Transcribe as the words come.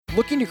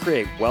Looking to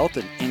create wealth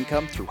and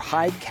income through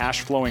high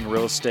cash flowing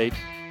real estate?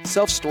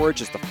 Self-storage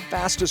is the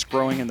fastest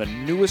growing and the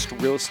newest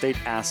real estate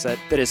asset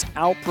that has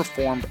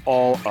outperformed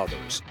all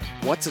others.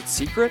 What's its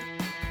secret?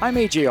 I'm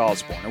AJ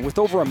Osborne, and with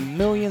over 1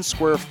 million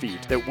square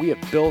feet that we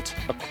have built,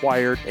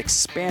 acquired,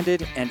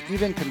 expanded, and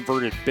even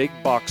converted big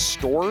box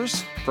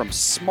stores from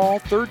small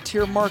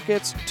third-tier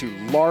markets to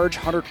large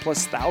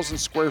 100,000+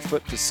 square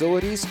foot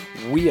facilities,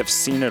 we have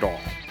seen it all.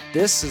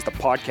 This is the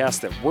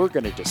podcast that we're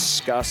going to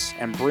discuss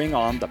and bring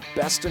on the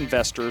best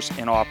investors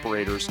and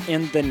operators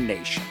in the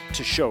nation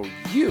to show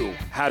you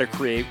how to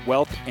create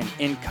wealth and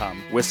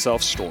income with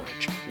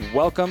self-storage.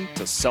 Welcome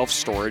to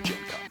Self-Storage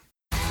Income.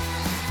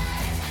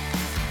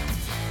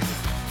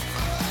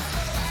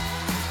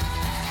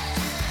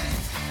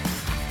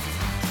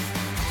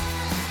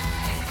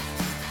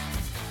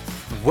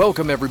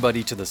 Welcome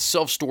everybody to the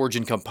Self-Storage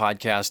Income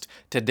Podcast.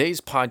 Today's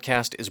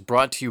podcast is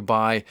brought to you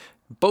by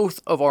both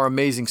of our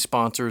amazing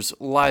sponsors,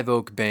 Live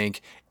Oak Bank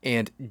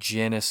and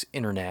Janus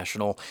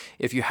International.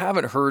 If you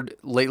haven't heard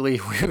lately,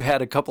 we've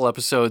had a couple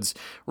episodes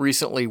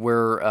recently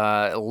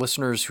where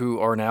listeners who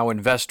are now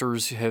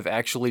investors have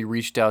actually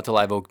reached out to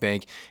Live Oak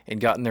Bank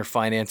and gotten their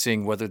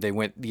financing, whether they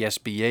went the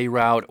SBA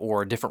route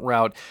or a different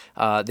route.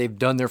 They've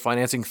done their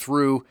financing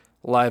through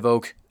Live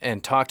Oak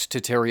and talked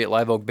to Terry at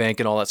Live Oak Bank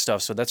and all that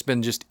stuff. So that's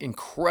been just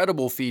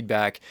incredible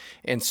feedback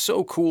and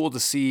so cool to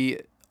see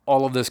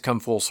all of this come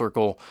full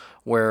circle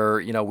where,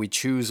 you know, we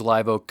choose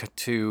Live Oak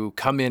to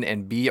come in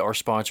and be our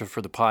sponsor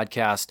for the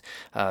podcast,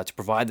 to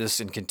provide this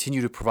and continue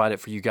to provide it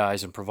for you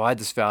guys and provide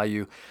this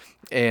value.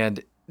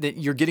 And that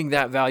you're getting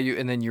that value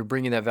and then you're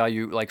bringing that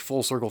value like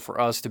full circle for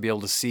us to be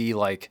able to see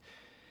like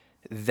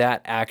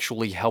that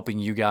actually helping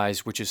you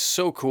guys, which is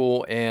so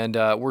cool. And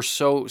we're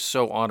so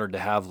honored to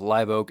have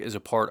Live Oak as a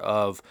part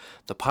of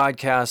the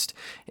podcast.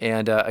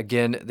 And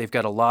again, they've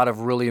got a lot of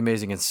really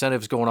amazing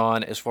incentives going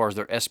on as far as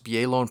their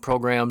SBA loan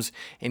programs.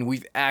 And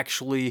we've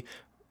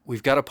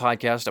got a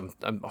podcast.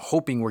 I'm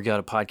hoping we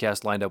got a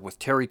podcast lined up with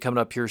Terry coming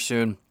up here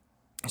soon.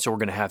 So we're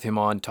going to have him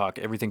on, talk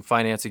everything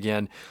finance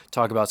again,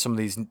 talk about some of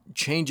these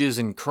changes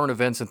and current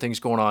events and things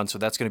going on. So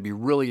that's going to be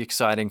really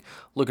exciting.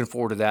 Looking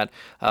forward to that.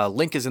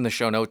 Link is in the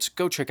show notes.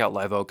 Go check out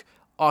Live Oak.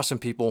 Awesome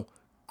people.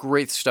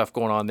 Great stuff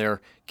going on there.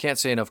 Can't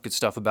say enough good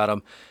stuff about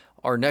them.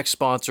 Our next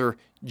sponsor,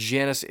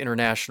 Janus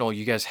International.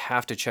 You guys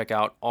have to check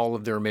out all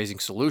of their amazing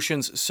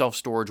solutions,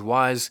 self-storage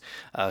wise.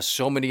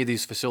 So many of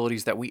these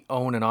facilities that we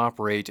own and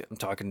operate, I'm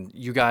talking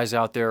you guys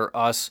out there,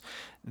 us,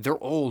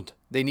 they're old.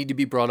 They need to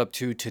be brought up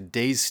to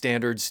today's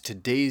standards,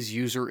 today's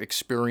user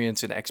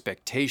experience and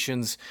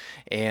expectations.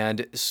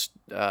 And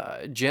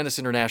Janus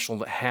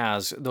International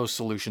has those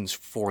solutions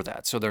for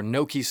that. So their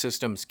no-key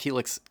systems,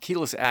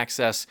 keyless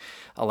access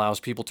allows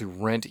people to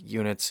rent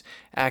units,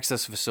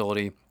 access a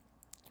facility,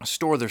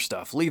 store their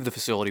stuff, leave the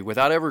facility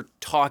without ever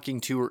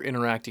talking to or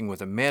interacting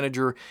with a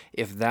manager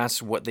if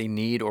that's what they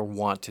need or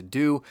want to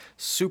do.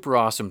 Super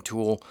awesome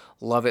tool.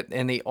 Love it.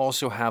 And they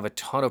also have a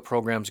ton of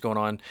programs going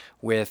on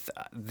with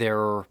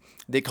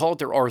they call it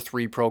their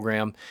R3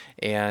 program,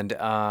 and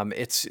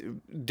it's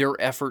their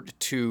effort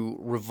to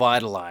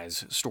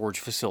revitalize storage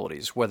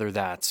facilities, whether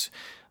that's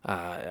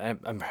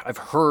I've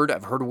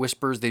heard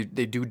whispers. They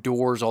do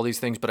doors, all these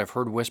things, but I've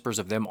heard whispers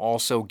of them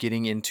also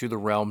getting into the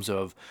realms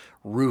of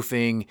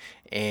roofing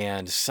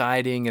and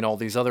siding and all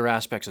these other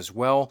aspects as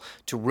well,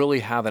 to really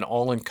have an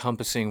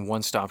all-encompassing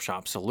one-stop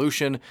shop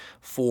solution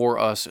for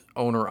us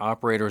owner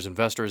operators,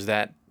 investors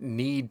that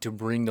need to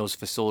bring those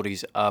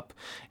facilities up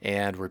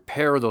and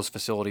repair those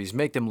facilities,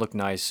 make them look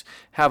nice,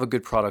 have a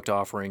good product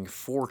offering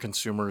for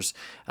consumers.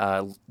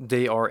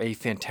 They are a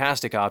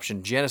fantastic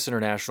option. Janus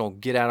International,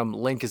 get at them.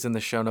 Link is in the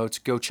show notes.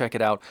 Go check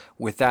it out.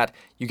 With that,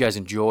 you guys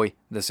enjoy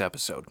this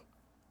episode.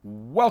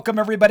 Welcome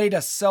everybody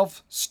to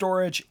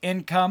Self-Storage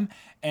Income,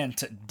 and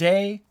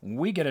today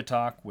we get to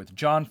talk with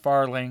John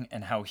Farling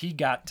and how he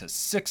got to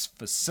 6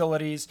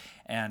 facilities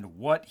and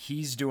what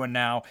he's doing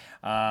now.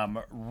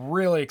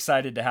 Really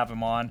excited to have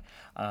him on.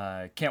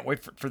 Can't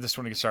wait for this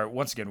one to get started.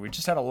 Once again, we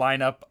just had a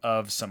lineup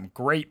of some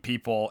great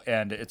people,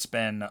 and it's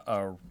been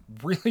a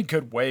really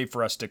good way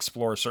for us to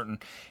explore certain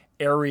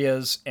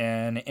areas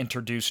and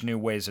introduce new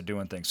ways of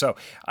doing things. So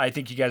I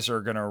think you guys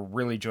are going to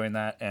really join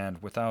that, and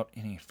without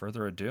any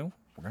further ado,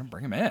 we're going to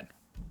bring him in.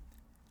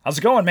 How's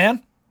it going,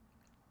 man?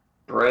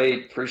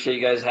 Great. Appreciate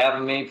you guys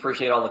having me.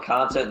 Appreciate all the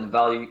content and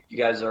value you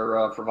guys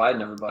are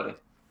providing everybody.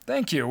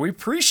 Thank you. We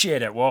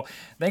appreciate it. Well,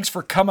 thanks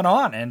for coming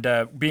on and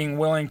being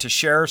willing to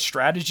share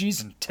strategies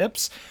and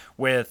tips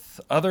with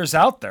others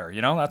out there.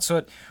 You know, that's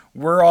what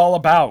we're all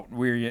about.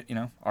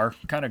 Our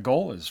kind of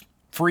goal is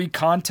free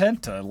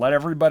content to let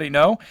everybody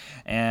know,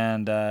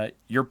 and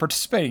you're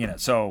participating in it.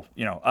 So,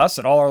 us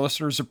and all our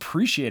listeners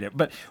appreciate it.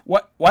 But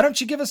why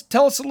don't you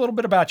tell us a little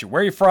bit about you,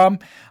 where you're from,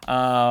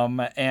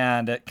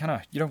 and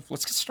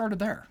let's get started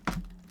there.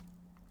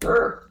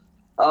 Sure.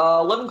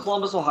 Live in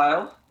Columbus,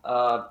 Ohio.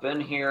 Been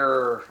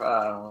here,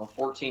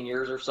 14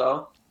 years or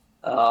so,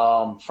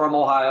 from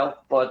Ohio,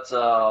 but,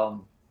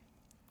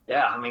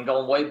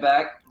 going way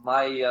back,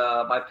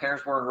 my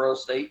parents were in real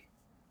estate.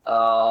 They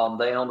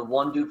owned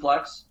one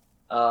duplex.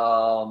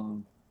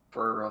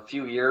 for a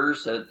few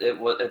years.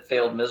 It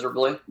failed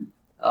miserably.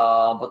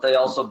 But they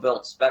also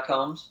built spec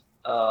homes.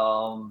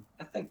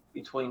 I think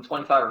between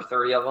 25 or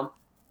 30 of them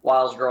while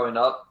I was growing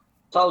up.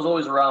 So I was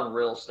always around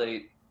real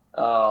estate.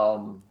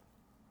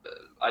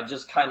 I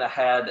just kind of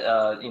had,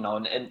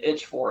 an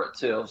itch for it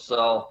too.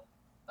 So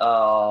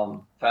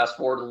fast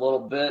forward a little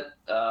bit,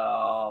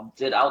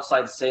 did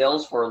outside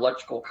sales for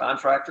electrical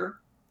contractor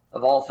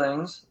of all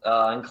things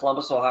in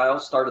Columbus, Ohio.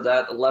 Started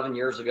that 11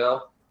 years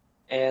ago.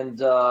 And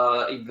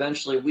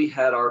eventually we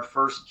had our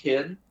first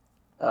kid,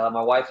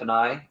 my wife and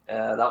I.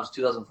 That was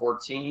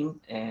 2014,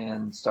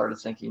 and started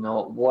thinking,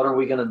 what are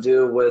we going to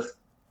do with,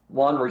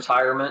 one,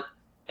 retirement,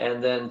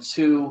 and then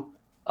two,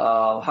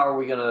 how are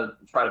we going to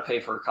try to pay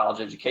for a college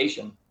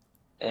education?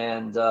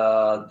 And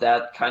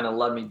that kind of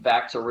led me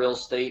back to real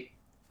estate.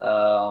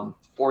 4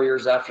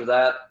 years after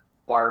that,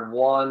 acquired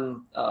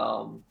one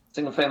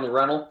single family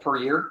rental per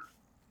year.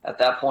 At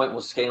that point,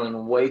 was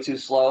scaling way too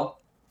slow.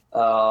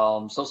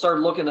 So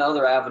started looking at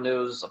other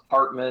avenues,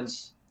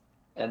 apartments,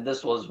 and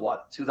this was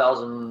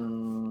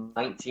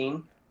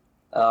 2019.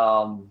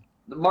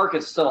 The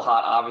market's still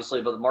hot,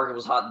 obviously, but the market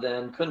was hot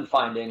then. Couldn't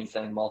find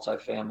anything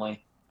multifamily.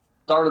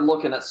 Started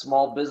looking at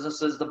small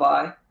businesses to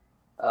buy.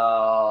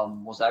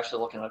 Was actually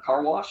looking at a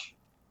car wash.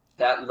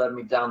 That led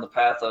me down the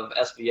path of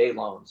SBA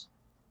loans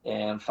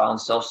and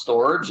found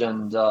self-storage.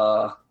 And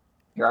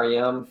here I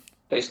am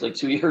basically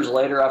 2 years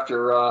later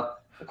after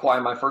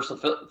acquiring my first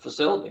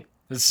facility.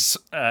 This,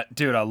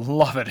 dude, I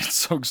love it. It's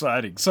so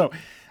exciting. So,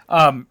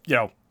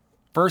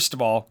 first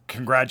of all,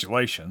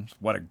 congratulations.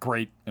 What a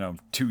great,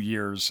 2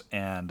 years.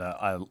 And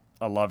I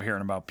love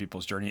hearing about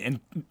people's journey. And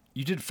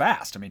you did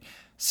fast. I mean,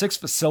 6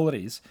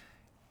 facilities,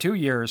 2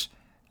 years,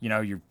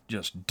 you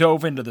just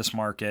dove into this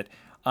market.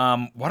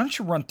 Why don't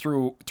you run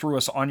through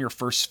us on your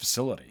first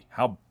facility?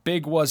 How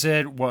big was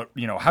it? What,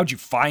 how'd you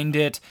find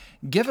it?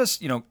 Give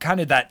us, kind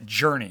of that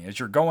journey as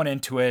you're going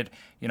into it,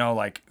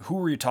 like who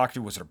were you talking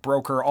to? Was it a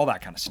broker? All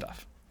that kind of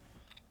stuff.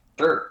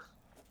 Sure.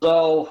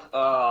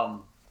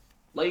 So,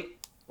 late,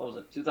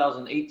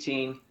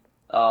 2018,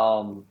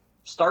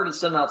 started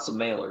sending out some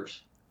mailers,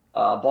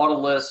 bought a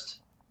list,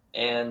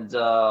 and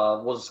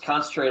was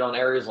concentrated on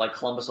areas like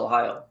Columbus,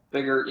 Ohio.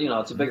 Bigger,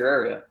 it's a bigger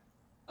area.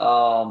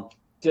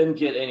 Didn't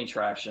get any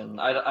traction.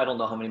 I don't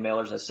know how many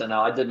mailers I sent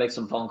out. I did make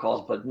some phone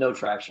calls, but no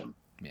traction.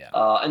 Yeah.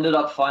 Ended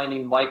up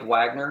finding Mike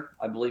Wagner,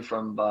 I believe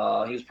from,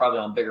 he was probably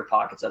on Bigger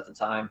Pockets at the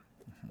time.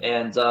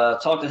 And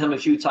talked to him a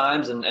few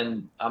times,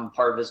 and I'm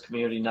part of his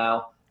community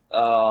now.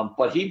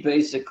 But he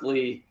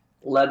basically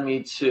led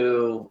me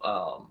to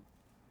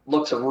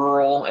look to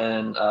rural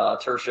and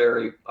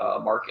tertiary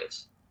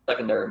markets,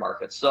 secondary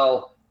markets.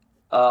 So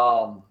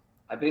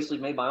I basically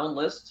made my own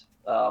list.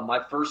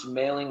 My first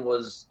mailing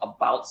was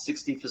about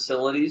 60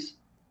 facilities.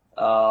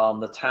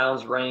 The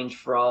towns range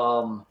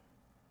from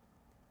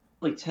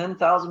like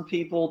 10,000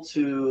 people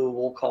to,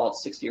 we'll call it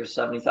 60 or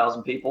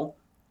 70,000 people.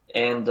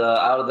 And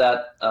out of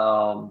that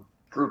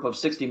group of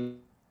 60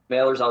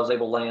 mailers, I was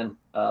able to land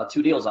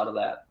 2 deals out of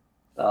that.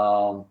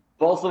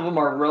 Both of them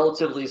are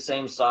relatively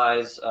same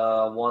size.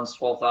 One's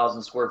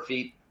 12,000 square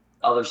feet,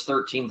 others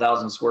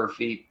 13,000 square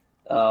feet.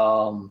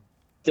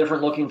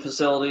 Different looking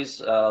facilities.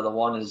 The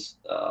one is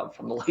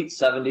from the late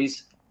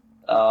 70s,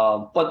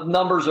 but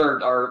numbers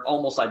are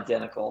almost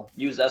identical.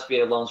 Use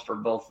SBA loans for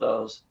both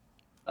those.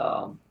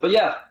 But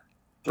yeah,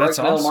 direct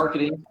mail awesome.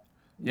 marketing.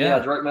 Yeah,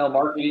 direct mail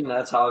marketing.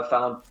 That's how I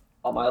found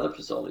all my other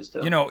facilities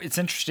too. It's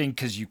interesting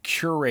because you're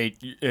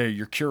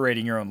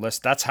curating your own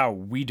list. That's how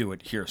we do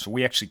it here. So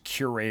we actually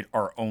curate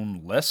our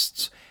own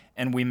lists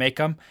and we make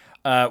them.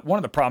 One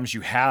of the problems you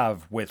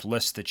have with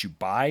lists that you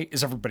buy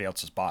is everybody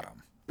else has bought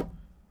them.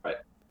 Right.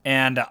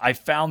 And I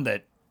found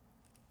that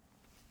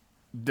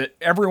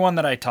everyone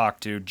that I talk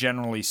to,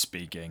 generally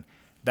speaking,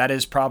 that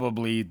is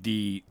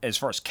probably as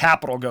far as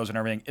capital goes and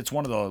everything, it's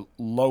one of the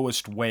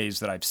lowest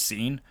ways that I've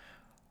seen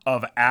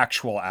of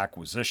actual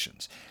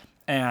acquisitions.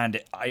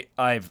 And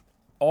I've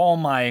all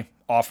my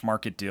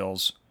off-market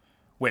deals,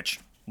 which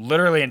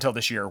literally until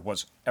this year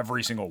was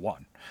every single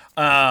one.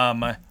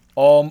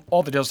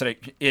 All the deals that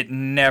it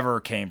never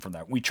came from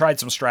that. We tried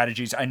some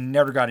strategies. I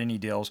never got any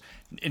deals.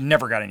 It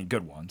never got any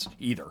good ones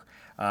either.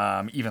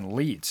 Even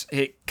leads.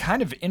 It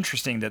kind of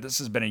interesting that this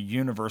has been a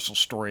universal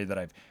story that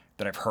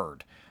I've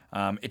heard.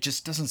 It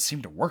just doesn't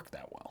seem to work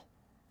that well.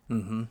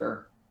 Mm-hmm.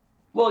 Sure.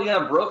 Well,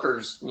 yeah,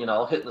 brokers,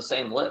 hitting the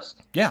same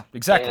list. Yeah,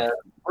 exactly.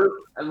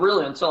 And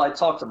really, until I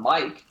talked to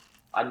Mike,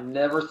 I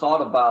never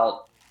thought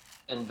about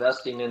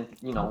investing in,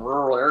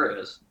 rural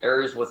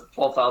areas with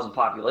 12,000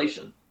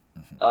 population.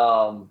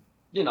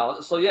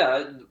 Mm-hmm. So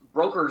yeah,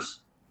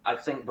 brokers, I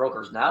think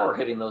brokers now are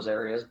hitting those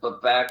areas,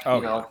 but back,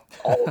 all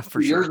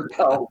years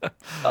ago,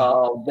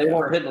 they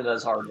weren't hitting it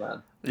as hard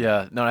then.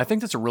 Yeah, no, I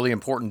think that's a really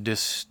important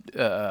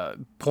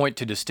point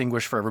to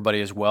distinguish for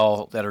everybody as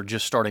well that are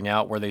just starting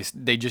out, where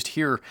they just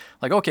hear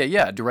like, okay,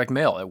 yeah, direct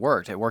mail, it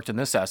worked in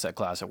this asset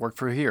class, it worked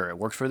for here, it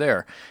worked for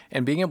there,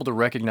 and being able to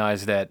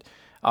recognize that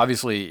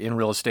obviously in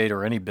real estate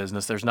or any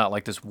business, there's not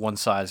like this one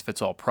size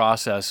fits all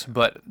process,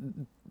 but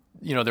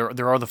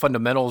there are the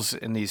fundamentals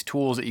in these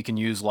tools that you can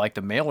use like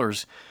the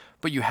mailers,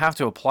 but you have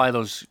to apply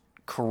those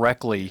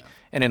correctly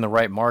and in the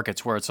right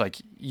markets where it's like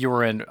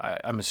you're in,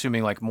 I'm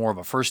assuming like more of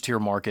a first tier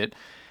market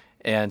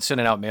and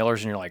sending out mailers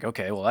and you're like,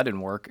 okay, well that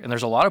didn't work. And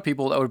there's a lot of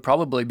people that would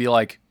probably be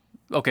like,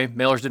 okay,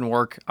 mailers didn't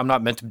work. I'm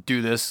not meant to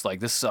do this. Like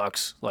this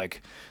sucks.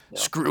 Like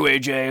screw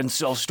AJ and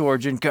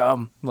self-storage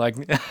income. Like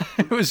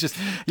it was just,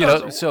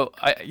 so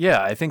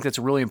I think that's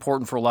really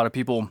important for a lot of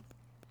people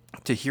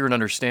to hear and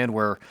understand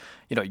where,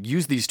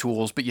 use these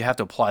tools, but you have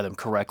to apply them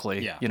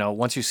correctly. Yeah.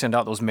 Once you send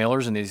out those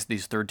mailers in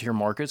these third tier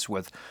markets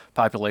with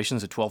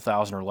populations of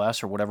 12,000 or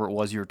less or whatever it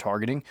was you were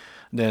targeting,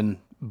 then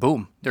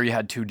boom, there you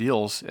had 2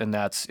 deals. And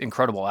that's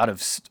incredible. Out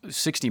of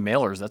 60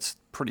 mailers, that's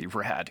pretty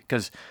rad.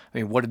 Because,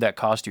 what did that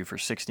cost you for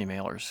 60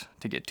 mailers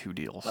to get 2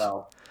 deals?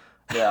 Well,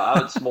 yeah,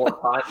 it's more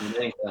time than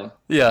anything.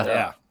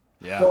 Yeah.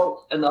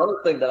 Well, and the other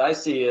thing that I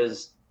see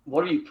is,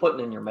 what are you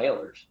putting in your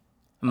mailers?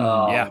 A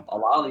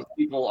lot of these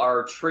people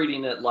are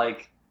treating it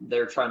like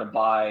they're trying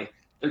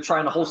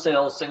to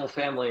wholesale single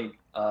family,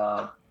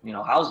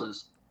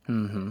 houses.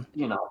 Mm-hmm.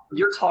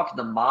 You're talking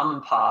the mom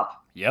and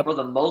pop. Yep. For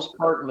the most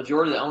part, the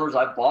majority of the owners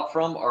I've bought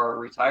from are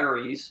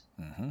retirees,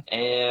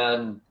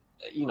 and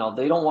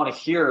they don't want to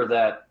hear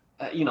that.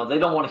 They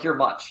don't want to hear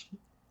much.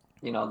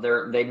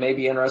 They may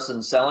be interested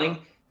in selling,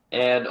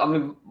 and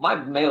my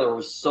mailer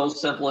was so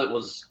simple it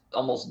was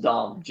almost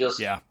dumb.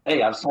 Just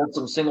hey, I've sold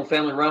some single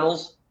family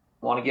rentals.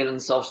 Want to get in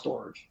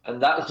self-storage,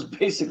 and that was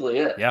basically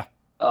it.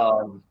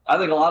 I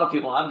think a lot of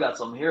people, I've got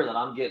some here that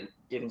I'm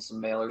getting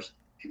some mailers.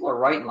 People are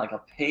writing like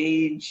a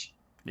page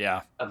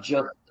of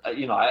just I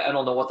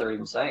don't know what they're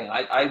even saying.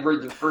 I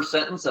read the first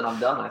sentence and I'm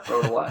done. I throw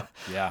it away.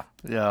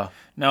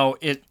 No,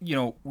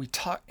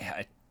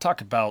 I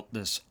talk about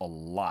this a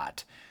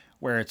lot,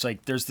 where it's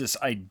like there's this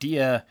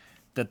idea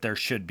that there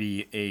should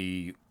be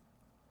a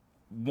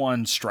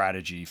one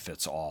strategy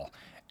fits all.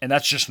 And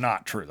that's just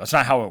not true. That's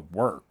not how it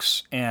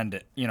works.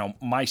 And,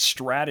 my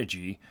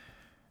strategy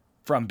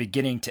from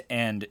beginning to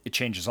end, it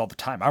changes all the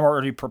time. I'm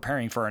already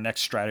preparing for our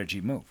next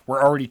strategy move.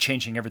 We're already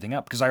changing everything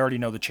up because I already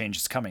know the change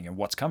is coming and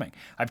what's coming.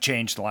 I've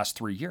changed the last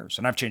 3 years,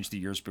 and I've changed the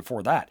years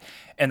before that.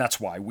 And that's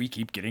why we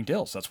keep getting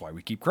deals. That's why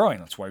we keep growing.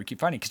 That's why we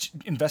keep finding, because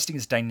investing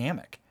is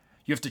dynamic.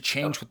 You have to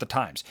change with the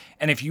times.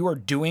 And if you are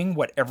doing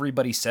what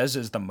everybody says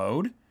is the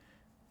mode,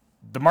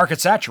 the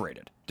market's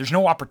saturated. There's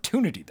no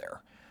opportunity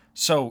there.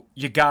 So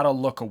you got to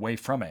look away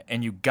from it,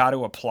 and you got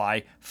to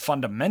apply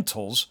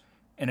fundamentals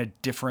in a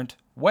different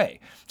way.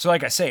 So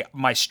like I say,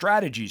 my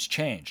strategy's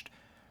changed,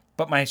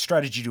 but my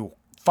strategy to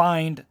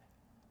find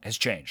has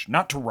changed.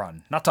 Not to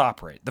run, not to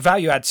operate. The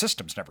value add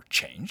system's never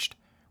changed,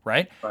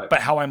 right? But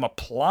how I'm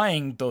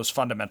applying those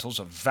fundamentals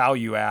of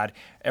value add,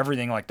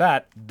 everything like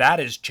that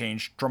has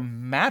changed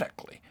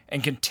dramatically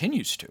and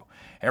continues to.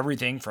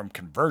 Everything from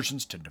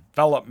conversions to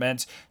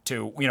developments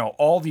to,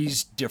 all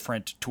these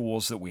different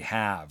tools that we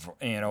have.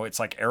 It's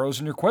like arrows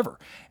in your quiver,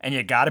 and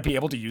you got to be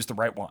able to use the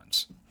right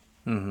ones.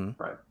 Mm-hmm.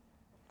 Right.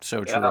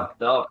 So true. Yeah,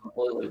 no,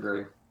 completely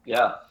agree.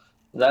 Yeah.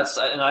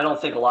 And I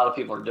don't think a lot of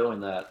people are doing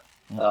that.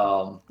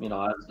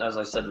 As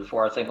I said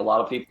before, I think a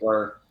lot of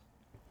people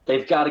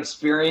they've got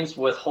experience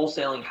with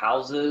wholesaling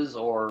houses,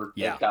 or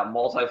they've got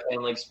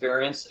multifamily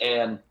experience,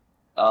 and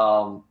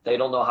they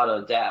don't know how to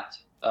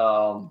adapt.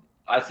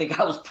 I think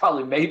I was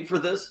probably made for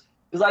this,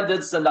 because I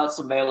did send out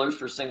some mailers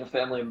for single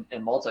family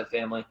and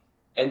multifamily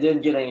and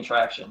didn't get any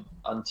traction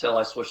until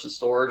I switched to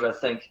storage. I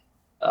think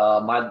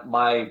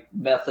my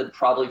method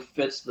probably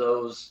fits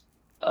those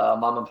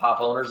mom and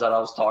pop owners that I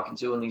was talking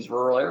to in these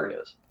rural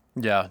areas.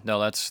 Yeah, no,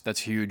 that's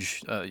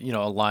huge.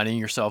 Aligning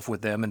yourself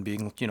with them and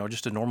being,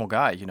 just a normal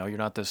guy. You're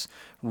not this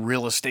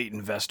real estate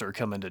investor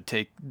coming to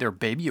take their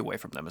baby away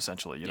from them,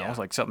 essentially. It's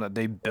like something that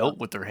they built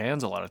with their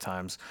hands a lot of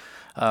times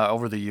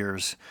over the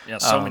years. Yeah,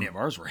 so many of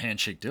ours were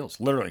handshake deals.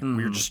 Literally,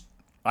 we were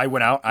I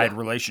went out, I had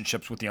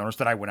relationships with the owners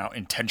that I went out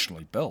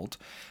intentionally built.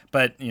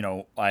 But,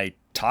 I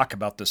talk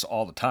about this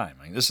all the time.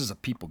 This is a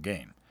people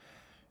game.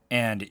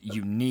 And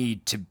you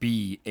need to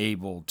be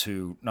able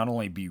to not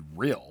only be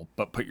real,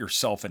 but put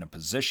yourself in a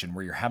position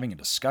where you're having a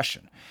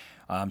discussion.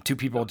 Too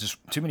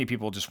many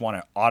people just want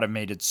it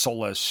automated,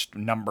 soulless,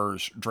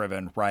 numbers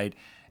driven, right?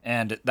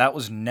 And that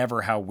was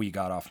never how we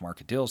got off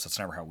market deals. That's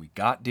never how we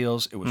got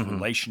deals. It was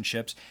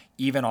relationships,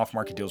 even off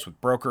market deals with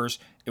brokers.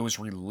 It was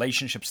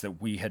relationships that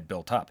we had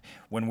built up.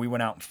 When we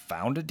went out and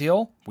found a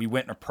deal, we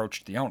went and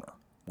approached the owner.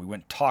 We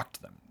went and talked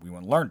to them. We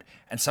went and learned.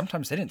 And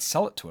sometimes they didn't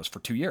sell it to us for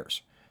 2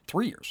 years,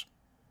 3 years.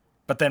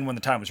 But then when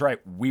the time was right,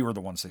 we were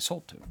the ones they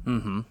sold to.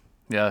 Mm-hmm.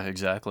 Yeah,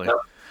 exactly. Yep.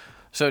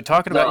 So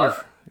talking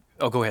about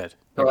go ahead.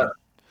 Go ahead.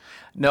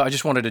 No, I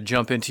just wanted to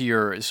jump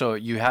into so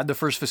you had the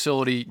first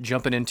facility,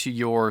 jumping into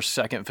your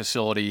second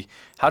facility.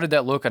 How did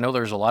that look? I know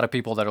there's a lot of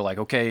people that are like,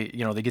 okay,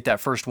 they get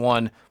that first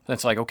one.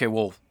 That's like, okay,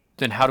 well,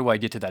 then how do I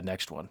get to that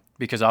next one?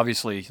 Because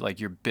obviously, like,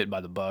 you're bit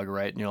by the bug,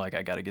 right? And you're like,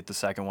 I got to get the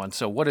second one.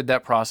 So what did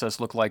that process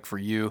look like for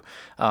you,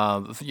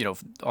 on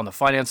the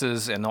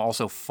finances and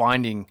also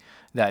finding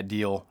that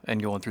deal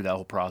and going through that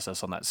whole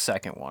process on that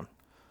second one?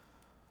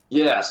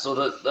 Yeah,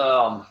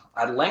 so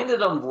I landed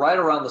them right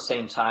around the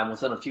same time,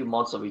 within a few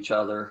months of each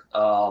other.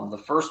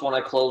 The first one I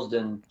closed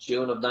in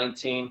June of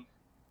 19.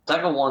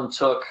 Second one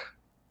took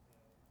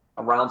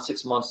around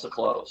 6 months to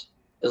close.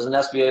 It was an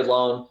SBA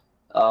loan,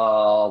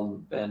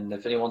 and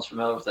if anyone's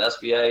familiar with the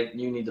SBA,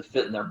 you need to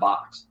fit in their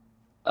box,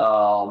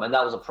 and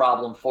that was a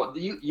problem for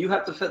you. You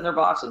have to fit in their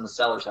box, and the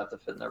sellers have to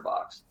fit in their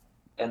box,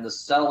 and the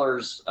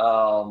sellers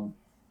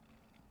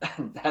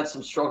had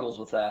some struggles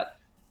with that.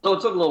 So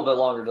it took a little bit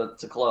longer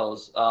to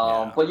close.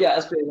 But yeah,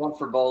 SBA loan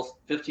for both,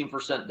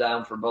 15%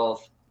 down for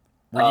both.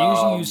 Were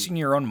you using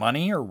your own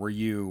money, or were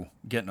you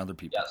getting other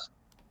people? Yes.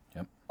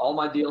 Yep. All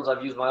my deals,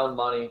 I've used my own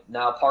money.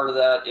 Now, part of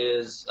that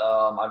is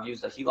I've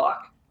used a HELOC.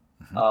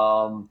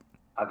 Mm-hmm.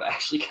 I've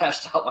actually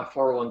cashed out my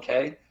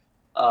 401k.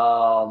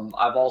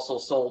 I've also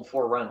sold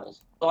 4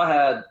 rentals. So I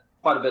had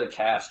quite a bit of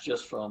cash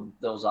just from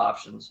those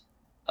options.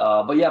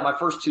 But yeah, my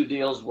first 2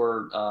 deals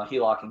were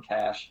HELOC and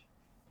cash.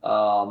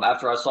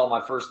 After I saw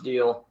my first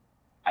deal,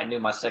 I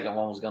knew my second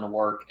one was going to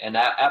work. And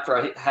after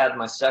I had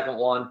my second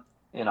one,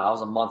 I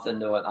was a month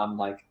into it. I'm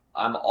like,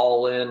 I'm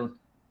all in.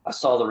 I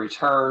saw the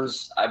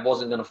returns. I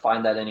wasn't going to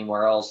find that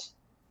anywhere else,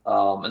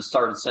 and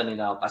started sending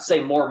out. I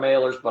say more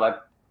mailers,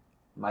 but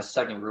my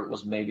second group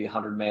was maybe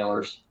 100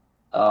 mailers.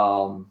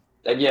 And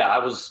yeah, I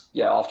was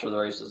off to the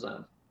races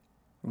then.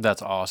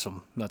 That's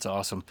awesome. That's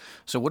awesome.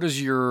 So what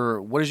does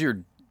your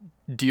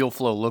deal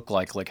flow look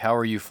like? Like, how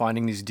are you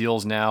finding these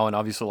deals now? And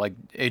obviously, like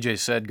AJ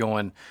said,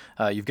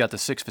 you've got the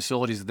 6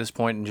 facilities at this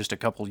point in just a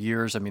couple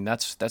years. I mean,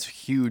 that's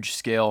huge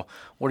scale.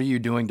 What are you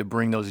doing to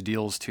bring those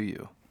deals to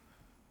you?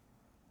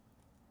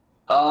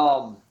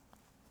 So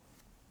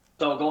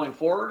going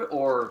forward,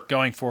 or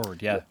going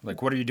forward, yeah.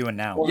 Like, what are you doing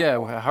now?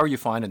 Yeah, how are you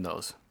finding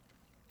those,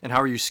 and how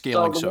are you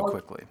scaling so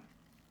quickly?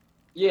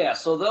 Yeah,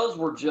 so those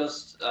were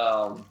just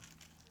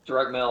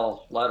direct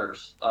mail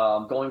letters.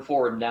 Going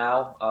forward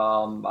now,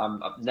 I'm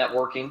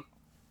networking,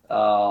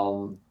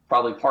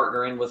 probably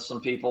partnering with some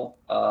people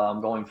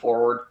going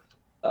forward.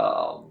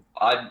 So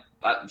right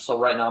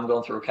now I'm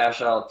going through a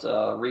cash out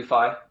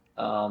refi,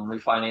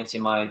 refinancing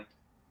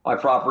my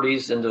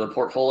properties into a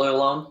portfolio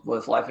loan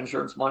with life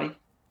insurance money.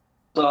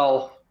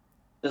 So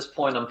at this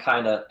point I'm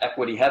kind of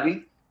equity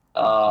heavy.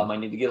 I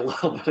need to get a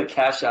little bit of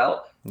cash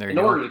out in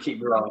order to keep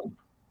growing.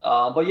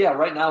 But yeah,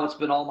 right now it's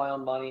been all my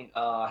own money.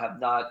 I have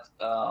not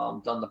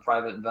done the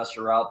private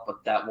investor route,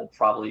 but that will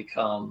probably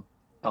come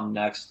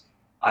next.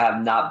 I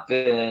have not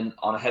been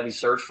on a heavy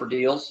search for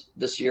deals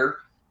this year.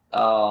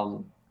 I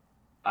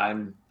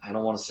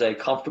don't want to say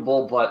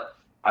comfortable, but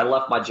I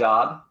left my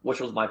job, which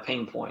was my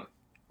pain point.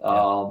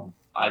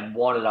 I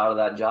wanted out of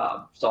that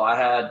job, so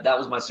that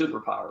was my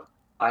superpower.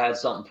 I had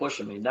something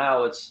pushing me.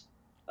 Now it's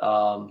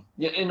and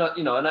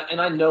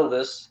I know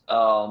this,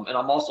 and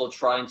I'm also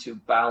trying to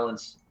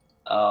balance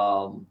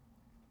how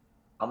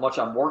much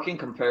I'm working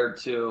compared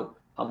to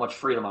how much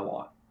freedom I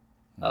want.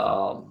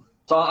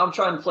 So I'm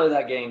trying to play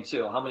that game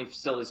too. How many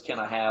facilities can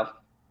I have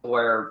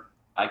where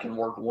I can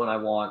work when I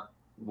want,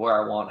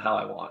 where I want, how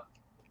I want?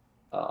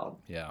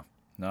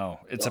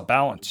 It's a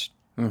balance.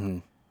 Mm-hmm.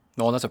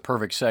 Well, that's a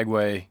perfect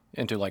segue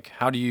into, like,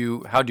 how do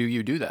you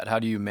do that? How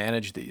do you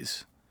manage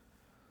these?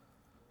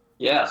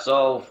 Yeah,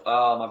 so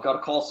I've got a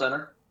call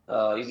center,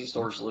 Easy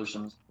Storage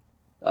Solutions.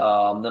 Then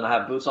I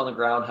have boots on the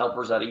ground,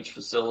 helpers at each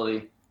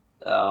facility.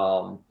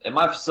 And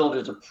my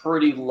facilities are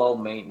pretty low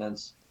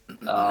maintenance.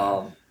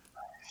 A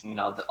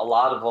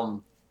lot of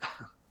them,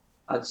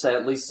 I'd say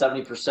at least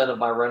 70% of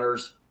my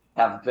renters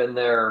have been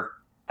there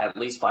at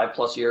least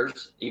 5+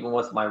 years. Even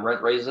with my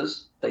rent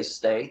raises, they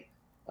stay.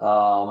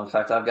 In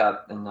fact, I've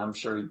got, and I'm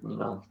sure,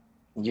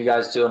 you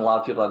guys too, and a lot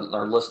of people that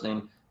are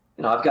listening,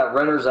 I've got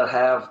renters that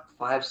have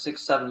 5,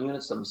 6, 7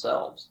 units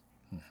themselves.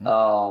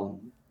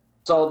 Mm-hmm.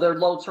 So they're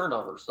low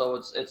turnover. So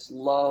it's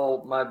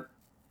low. My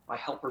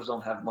helpers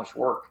don't have much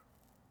work.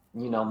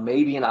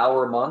 Maybe an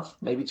hour a month,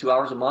 maybe 2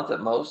 hours a month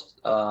at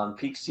most,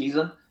 peak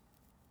season.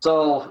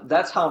 So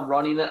that's how I'm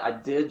running it. I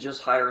did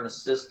just hire an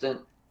assistant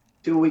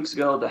 2 weeks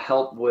ago to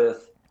help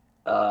with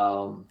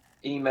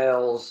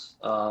emails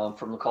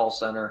from the call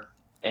center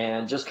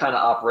and just kind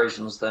of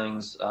operations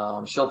things.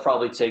 She'll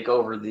probably take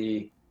over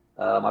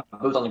my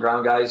boots on the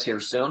ground guys here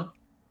soon.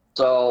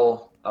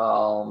 So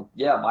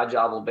my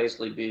job will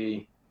basically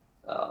be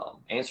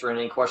answering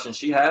any questions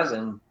she has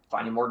and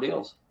finding more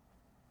deals.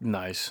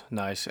 Nice.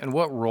 And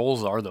what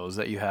roles are those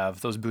that you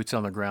have, those boots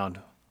on the ground?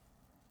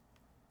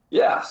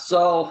 Yeah,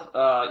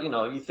 so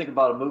you think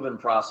about a move-in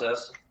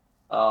process.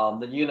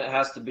 The unit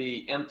has to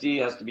be empty,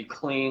 has to be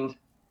cleaned.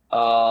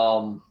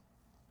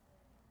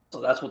 So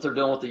that's what they're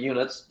doing with the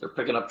units. They're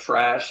picking up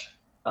trash.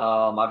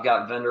 I've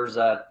got vendors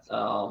that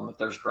if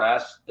there's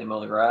grass, they mow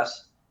the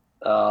grass.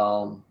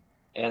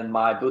 And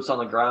my boots on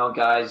the ground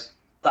guys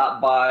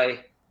stop by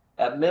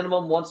at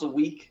minimum once a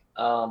week,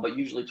 but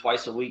usually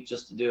twice a week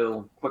just to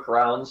do quick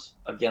rounds.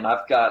 Again,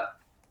 I've got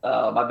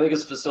my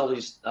biggest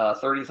facility's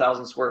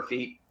 30,000 square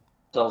feet,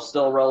 so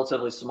still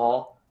relatively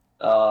small.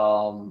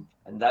 And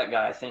that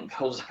guy, I think,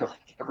 goes there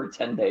like every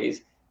 10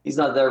 days. He's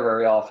not there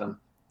very often.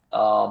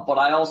 But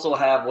I also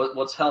have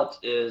what's helped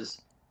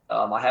is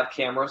I have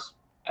cameras.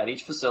 at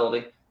each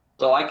facility,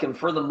 so I can,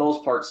 for the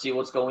most part, see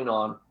what's going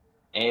on.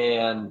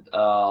 And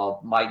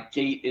my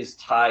gate is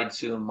tied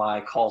to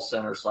my call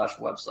center /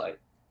 website.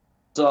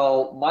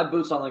 So my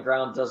boots on the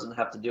ground doesn't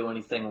have to do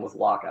anything with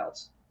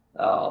lockouts.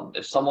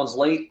 If someone's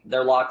late,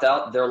 they're locked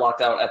out. They're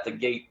locked out at the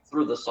gate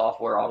through the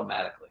software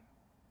automatically.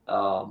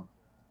 So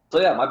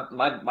yeah,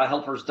 my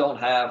helpers don't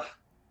have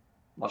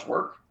much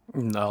work.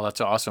 No,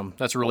 that's awesome.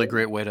 That's a really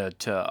great way to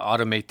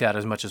automate that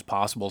as much as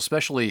possible,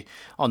 especially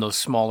on those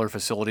smaller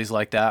facilities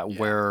like that,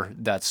 where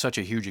that's such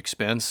a huge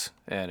expense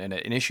and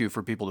an issue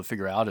for people to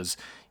figure out is,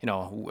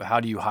 how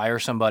do you hire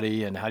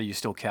somebody and how do you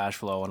still cash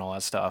flow and all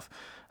that stuff.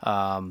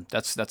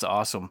 That's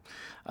awesome.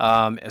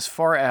 As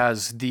far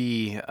as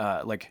the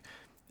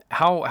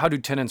how do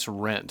tenants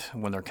rent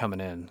when they're coming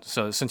in?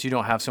 So since you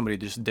don't have somebody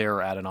just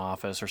there at an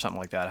office or something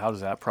like that, how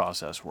does that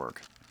process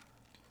work?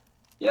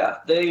 Yeah,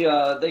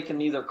 they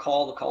can either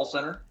call the call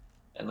center,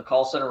 and the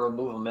call center will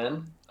move them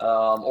in,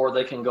 or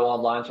they can go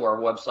online to our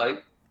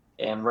website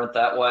and rent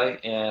that way.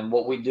 And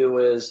what we do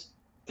is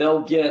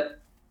they'll get,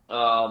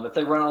 if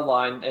they rent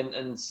online,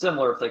 and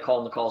similar if they call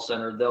in the call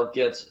center, they'll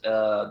get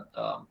a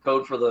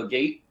code for the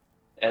gate,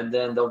 and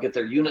then they'll get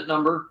their unit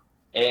number.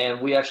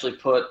 And we actually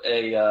put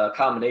a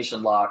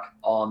combination lock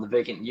on the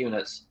vacant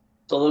units.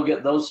 So they'll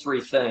get those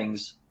three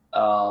things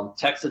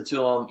texted to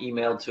them,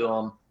 emailed to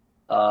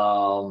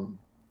them,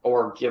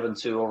 or given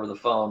to over the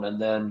phone,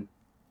 and then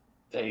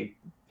they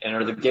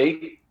enter the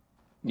gate,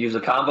 use a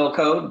combo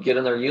code, get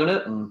in their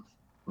unit, and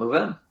move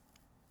in.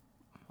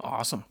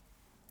 Awesome.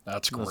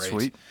 That's great. That's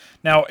sweet.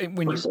 Now,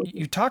 when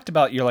you talked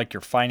about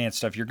your finance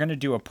stuff, you're going to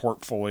do a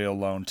portfolio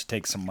loan to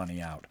take some money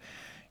out.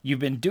 You've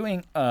been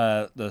doing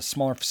the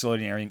smaller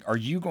facility and everything. Are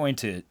you going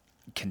to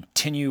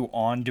continue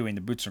on doing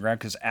the boots on the ground?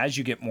 Because as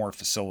you get more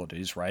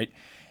facilities, right,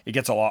 it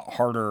gets a lot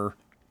harder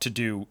to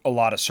do a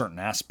lot of certain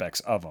aspects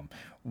of them.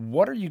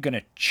 What are you going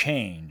to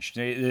change?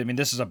 I mean,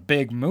 this is a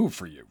big move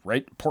for you,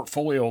 right?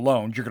 Portfolio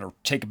loan, you're going to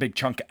take a big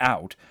chunk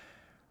out.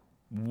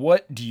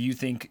 What do you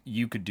think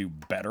you could do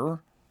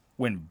better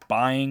when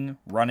buying,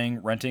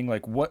 running, renting?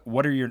 Like, what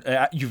are your...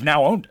 you've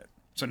now owned it.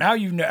 So now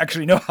you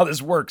actually know how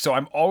this works. So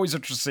I'm always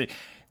interested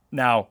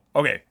now,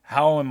 okay,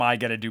 how am I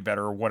going to do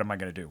better, or what am I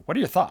going to do? What are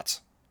your thoughts?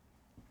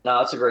 No,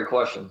 that's a great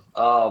question.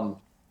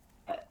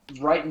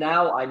 Right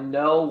now, I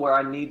know where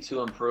I need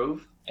to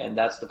improve, and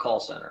that's the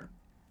call center.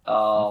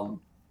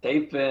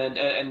 They've been,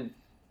 and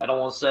I don't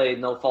want to say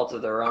no fault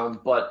of their own,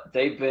 but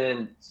they've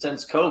been,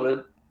 since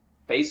COVID,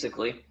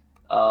 basically,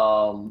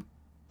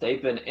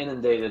 they've been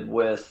inundated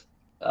with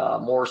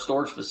more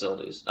storage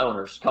facilities,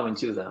 owners coming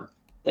to them.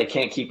 They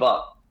can't keep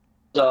up.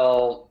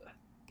 So,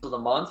 for the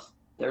month,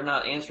 they're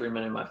not answering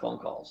many of my phone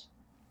calls.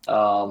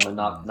 And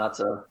not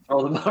to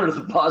throw them under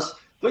the bus,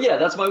 but yeah,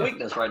 that's my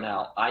weakness right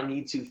now. I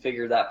need to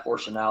figure that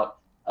portion out.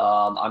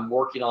 I'm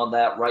working on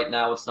that right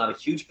now. It's not a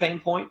huge pain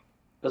point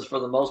because for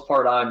the most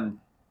part, I'm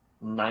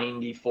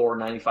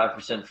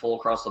 95% full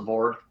across the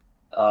board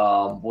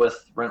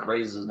with rent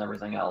raises and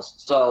everything else.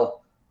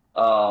 So,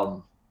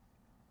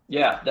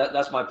 yeah,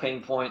 that's my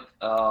pain point.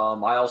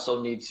 I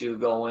also need to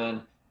go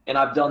in, and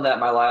I've done that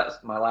my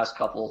last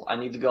couple. I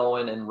need to go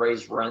in and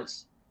raise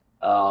rents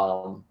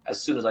as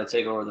soon as I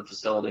take over the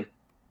facility,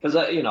 because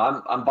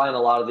I'm buying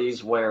a lot of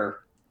these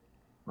where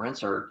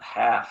rents are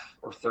half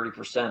or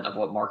 30% of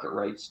what market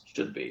rates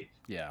should be.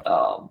 Yeah.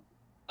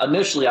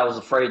 Initially, I was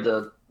afraid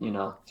to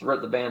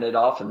rip the Band-Aid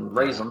off and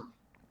raise them.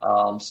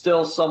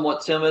 Still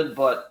somewhat timid,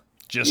 but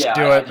just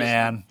do it,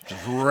 man.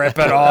 Just rip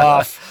it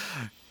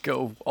off.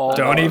 Go all.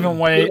 Don't even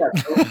wait.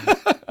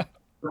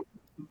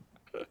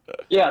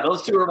 Yeah,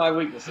 those two are my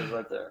weaknesses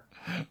right there.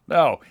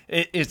 No,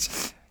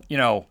 it's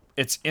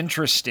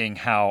interesting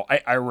how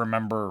I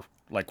remember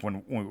like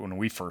when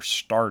we first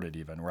started,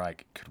 even we're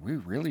like, could we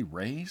really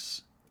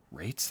raise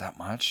rates that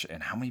much?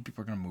 And how many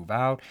people are going to move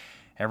out?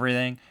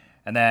 Everything.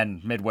 And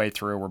then midway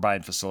through, we're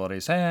buying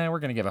facilities. We're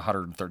going to give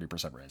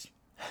 130% raise.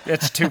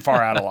 It's too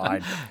far out of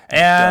line.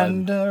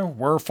 And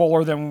we're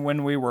fuller than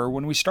when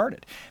we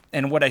started.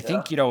 And what I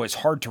think, is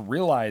hard to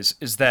realize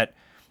is that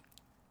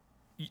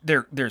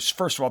there's,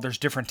 first of all, there's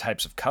different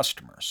types of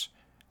customers,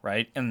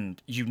 right? And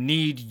you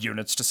need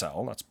units to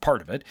sell. That's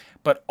part of it.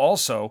 But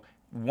also,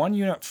 one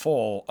unit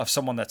full of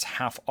someone that's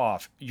half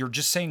off, you're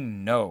just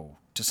saying no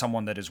to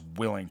someone that is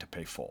willing to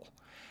pay full.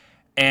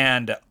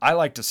 And I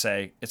like to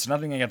say it's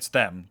nothing against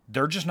them.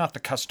 They're just not the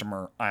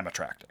customer I'm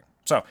attracting.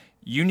 So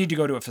you need to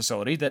go to a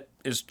facility that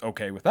is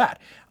okay with that.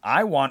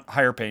 I want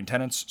higher paying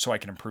tenants so I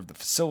can improve the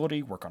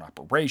facility, work on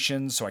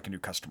operations, so I can do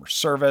customer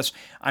service.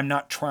 I'm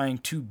not trying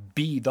to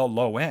be the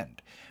low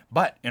end.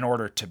 But in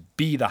order to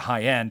be the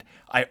high end,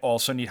 I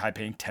also need high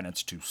paying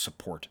tenants to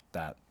support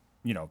that,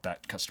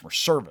 that customer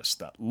service,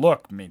 that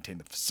look, maintain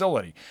the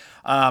facility.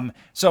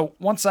 So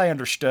once I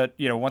understood,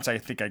 once I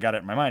think I got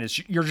it in my mind,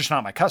 is you're just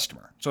not my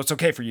customer. So it's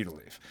okay for you to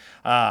leave.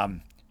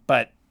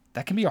 But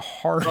that can be a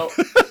hard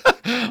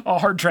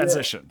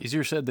transition. Yeah.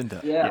 Easier said than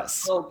done. Yeah. Yes.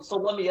 So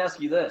let me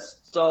ask you this.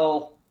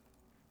 So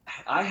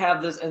I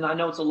have this, and I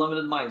know it's a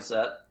limited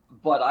mindset,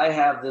 but I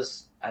have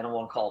this, I don't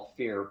want to call it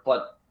fear,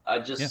 but I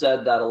just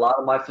said that a lot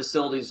of my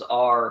facilities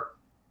are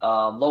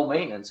low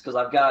maintenance because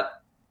I've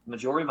got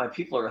majority of my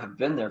people have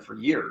been there for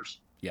years.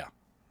 Yeah.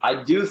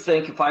 I do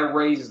think if I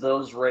raise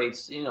those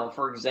rates,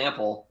 for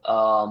example,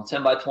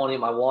 10 by 20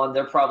 my one,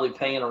 they're probably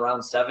paying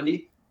around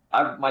 70.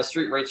 My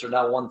street rates are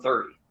now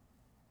 130.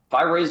 If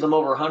I raise them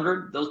over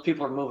 100, those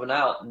people are moving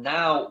out.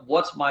 Now,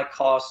 what's my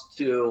cost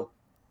to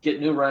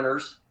get new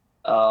renters?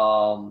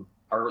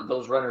 Are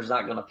those renters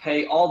not going to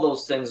pay? All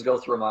those things go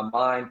through my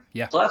mind.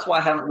 Yeah. So that's why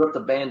I haven't ripped the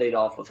Band-Aid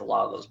off with a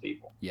lot of those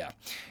people. Yeah.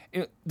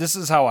 This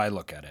is how I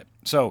look at it.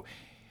 So,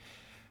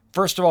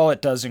 first of all,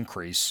 it does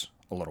increase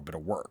a little bit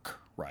of work,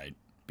 right?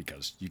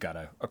 Because you got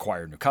to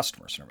acquire new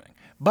customers and everything.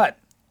 But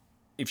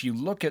if you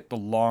look at the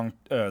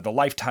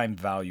lifetime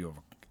value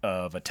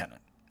of a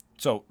tenant,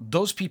 so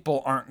those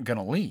people aren't going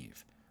to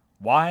leave.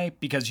 Why?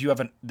 Because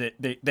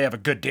they have a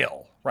good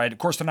deal, right? Of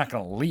course, they're not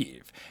going to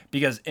leave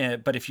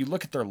but if you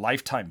look at their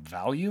lifetime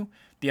value,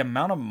 the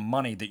amount of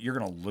money that you're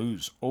going to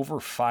lose over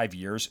 5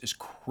 years is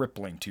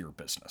crippling to your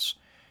business.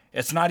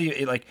 It's not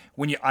even like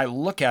when I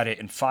look at it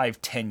in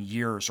 5-10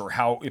 years, or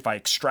how if I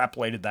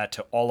extrapolated that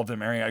to all of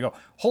them, I go,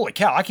 holy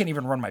cow, I can't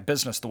even run my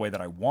business the way that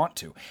I want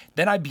to.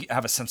 Then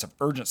have a sense of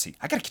urgency.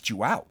 I got to get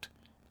you out,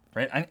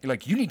 right?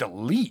 You need to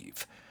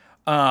leave.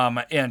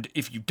 And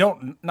if you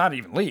don't, not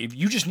even leave,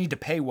 you just need to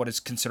pay what is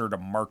considered a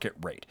market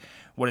rate,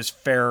 what is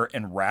fair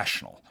and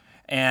rational.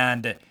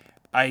 And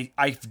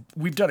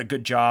we've done a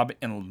good job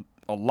in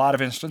a lot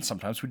of instances.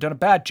 Sometimes we've done a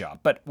bad job,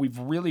 but we've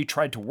really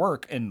tried to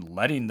work in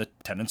letting the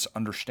tenants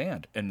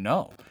understand and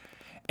know.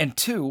 And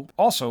two,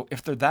 also,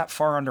 if they're that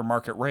far under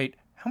market rate,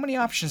 how many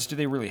options do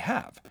they really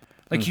have?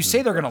 You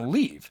say they're going to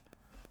leave.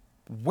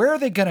 Where are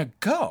they going to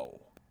go?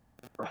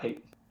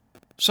 Right.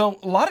 So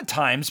a lot of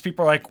times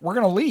people are like, we're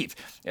going to leave.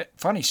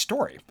 Funny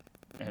story.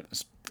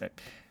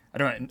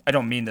 I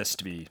don't mean this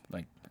to be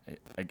like,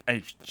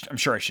 I'm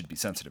sure I should be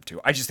sensitive to.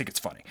 I just think it's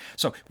funny.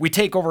 So we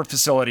take over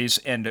facilities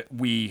and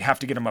we have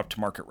to get them up to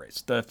market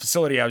rates. The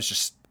facility I was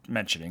just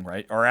mentioning,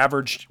 right? Our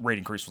average rate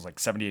increase was like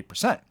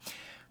 78%.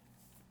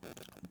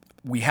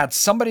 We had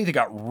somebody that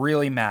got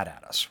really mad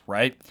at us,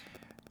 right?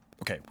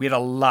 Okay, we had a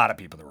lot of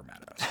people that were mad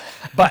at us.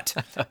 But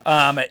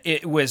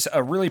it was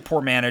a really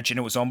poor managed, and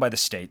it was owned by the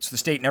state. So the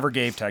state never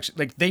gave tax.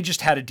 They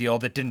just had a deal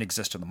that didn't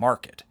exist in the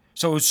market.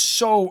 So it was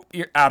so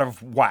out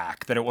of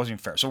whack that it wasn't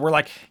fair. So we're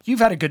like, you've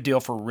had a good deal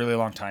for a really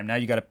long time. Now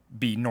you got to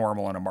be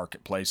normal in a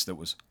marketplace that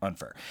was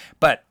unfair.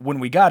 But when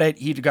we got it,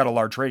 he got a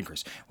large rate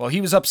increase. Well, he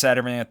was upset,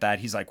 everything like that.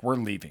 He's like, we're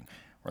leaving.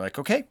 We're like,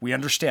 okay, we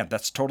understand.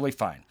 That's totally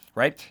fine,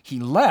 right? He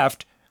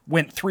left,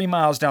 went 3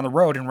 miles down the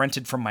road and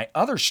rented from my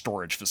other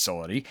storage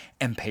facility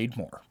and paid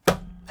more.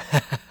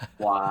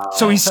 Wow.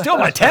 So he's still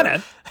my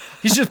tenant.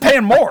 He's just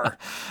paying more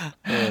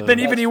than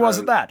even he was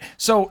at that.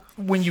 So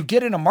when you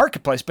get in a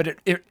marketplace, but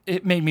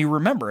it made me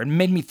remember and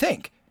made me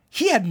think,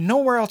 he had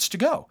nowhere else to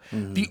go.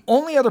 Mm-hmm. The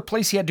only other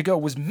place he had to go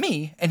was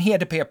me, and he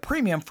had to pay a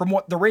premium from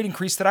what the rate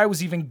increase that I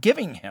was even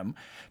giving him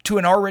to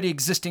an already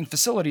existing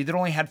facility that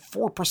only had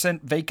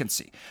 4%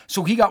 vacancy.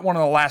 So he got one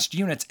of the last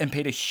units and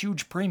paid a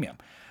huge premium.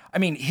 I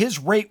mean, his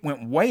rate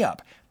went way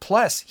up.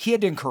 Plus, he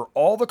had to incur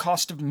all the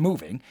cost of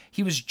moving.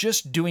 He was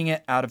just doing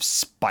it out of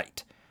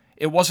spite.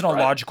 It wasn't a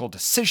logical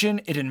decision.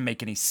 It didn't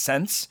make any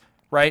sense,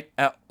 right,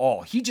 at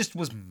all. He just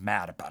was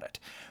mad about it,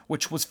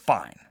 which was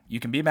fine. You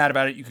can be mad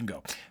about it. You can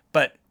go.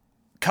 But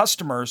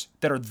customers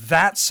that are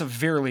that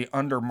severely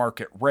under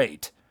market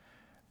rate,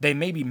 they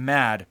may be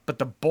mad, but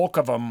the bulk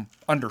of them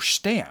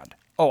understand,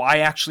 oh, I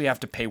actually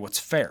have to pay what's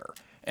fair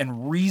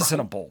and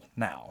reasonable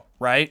now,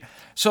 right?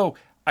 So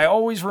I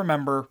always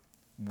remember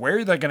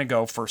where they're going to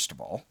go, first of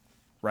all,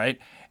 right?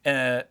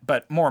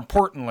 But more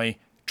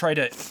importantly, try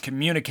to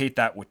communicate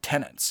that with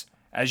tenants.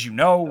 As you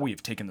know,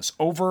 we've taken this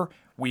over.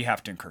 We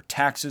have to incur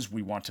taxes.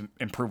 We want to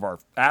improve our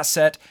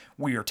asset.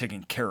 We are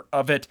taking care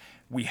of it.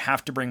 We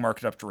have to bring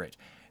market up to rate.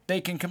 They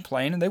can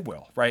complain, and they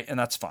will, right? And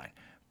that's fine.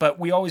 But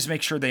we always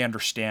make sure they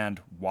understand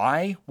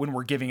why when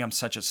we're giving them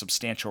such a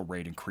substantial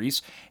rate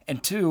increase.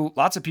 And two,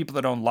 lots of people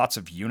that own lots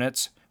of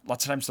units,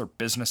 lots of times they're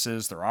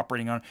businesses, they're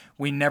operating on.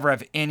 We never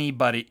have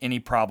any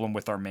problem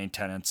with our main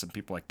tenants and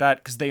people like that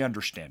because they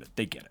understand it.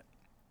 They get it.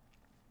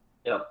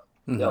 Yep.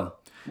 Mm-hmm. Yep.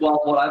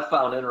 Well, what I've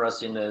found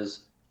interesting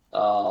is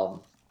I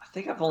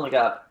think I've only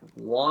got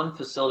one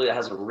facility that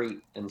has a REIT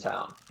in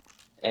town.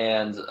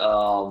 And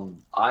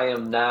I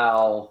am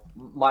now,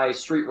 my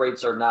street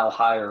rates are now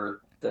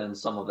higher than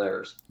some of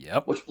theirs.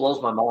 Yep. Which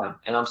blows my mind.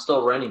 And I'm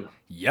still renting them.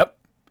 Yep.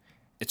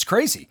 It's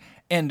crazy.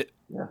 And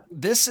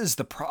this is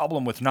the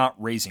problem with not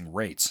raising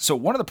rates. So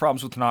one of the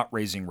problems with not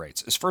raising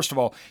rates is, first of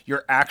all,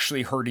 you're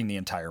actually hurting the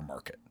entire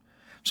market.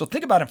 So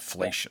think about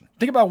inflation.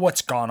 Think about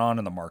what's gone on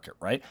in the market,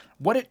 right?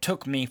 What it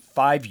took me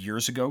 5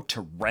 years ago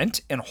to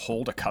rent and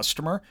hold a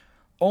customer,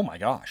 oh my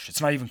gosh,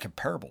 it's not even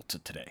comparable to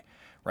today,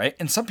 right?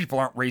 And some people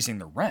aren't raising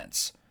their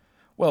rents.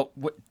 Well,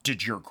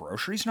 did your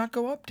groceries not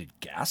go up? Did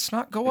gas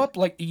not go up?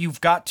 Like,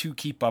 you've got to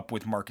keep up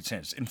with market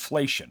standards,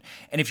 inflation.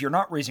 And if you're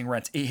not raising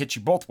rents, it hits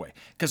you both ways,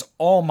 because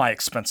all my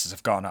expenses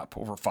have gone up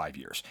over 5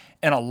 years,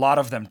 and a lot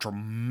of them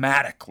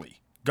dramatically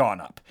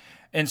gone up.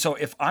 And so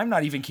if I'm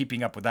not even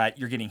keeping up with that,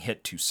 you're getting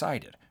hit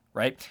two-sided,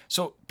 right?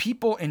 So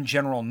people in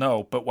general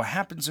know, but what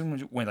happens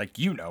when like,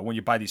 when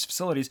you buy these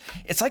facilities,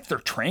 it's like they're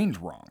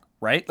trained wrong,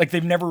 right? Like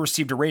they've never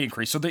received a rate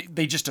increase. So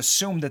they just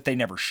assume that they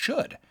never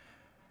should.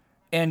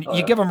 And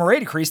you give them a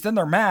rate increase, then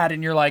they're mad,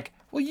 and you're like,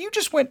 well, you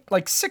just went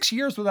like 6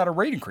 years without a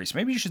rate increase.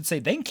 Maybe you should say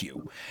thank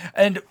you.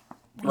 And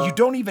you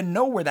don't even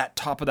know where that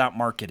top of that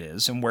market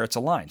is and where it's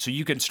aligned. So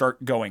you can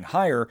start going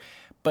higher,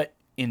 but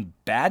in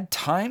bad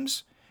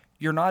times,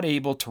 you're not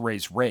able to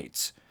raise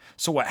rates.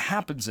 So what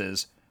happens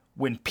is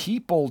when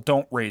people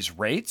don't raise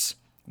rates,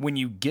 when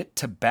you get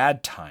to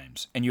bad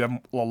times and you have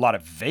a lot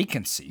of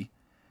vacancy,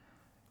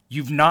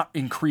 you've not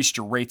increased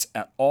your rates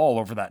at all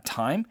over that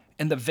time.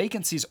 And the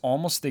vacancy is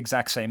almost the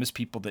exact same as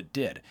people that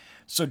did.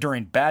 So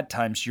during bad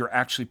times, you're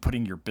actually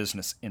putting your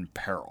business in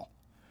peril.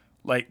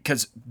 Like,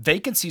 because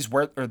vacancies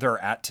where they're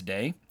at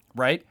today,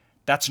 right?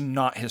 That's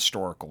not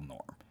historical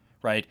norm,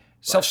 right?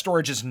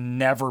 Self-storage has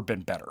never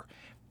been better.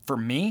 For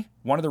me,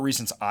 one of the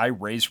reasons I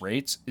raise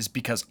rates is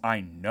because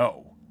I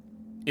know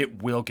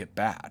it will get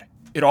bad.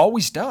 It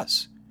always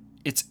does.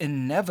 It's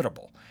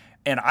inevitable.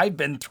 And I've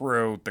been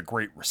through the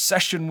Great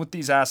Recession with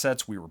these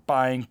assets. We were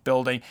buying,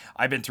 building.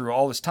 I've been through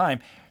all this time.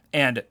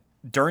 And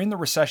during the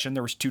recession,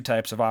 there was 2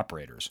 types of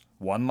operators.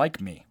 One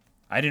like me.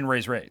 I didn't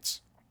raise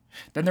rates.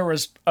 Then there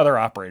was other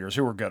operators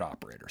who were good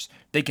operators.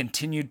 They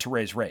continued to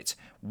raise rates.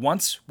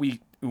 Once we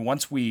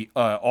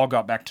all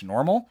got back to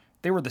normal,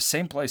 they were the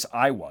same place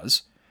I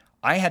was.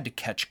 I had to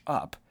catch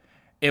up.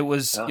 It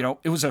was,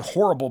 it was a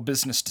horrible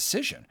business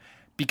decision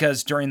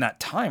because during that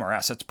time, our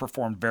assets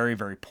performed very,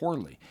 very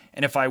poorly.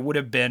 And if I would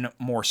have been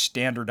more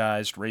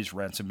standardized, raised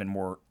rents, and been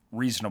more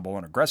reasonable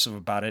and aggressive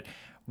about it,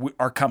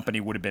 our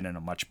company would have been in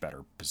a much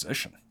better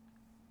position.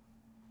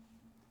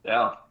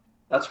 Yeah,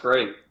 that's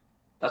great.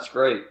 That's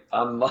great.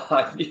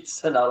 I need to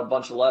send out a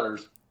bunch of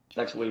letters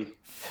next week.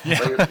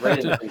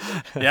 Yeah.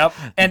 Yep.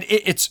 And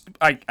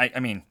I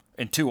mean,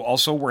 and 2,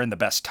 also we're in the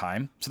best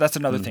time. So that's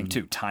another thing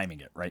too, timing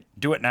it, right?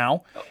 Do it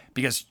now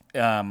because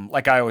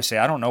like I always say,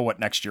 I don't know what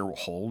next year will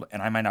hold,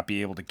 and I might not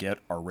be able to get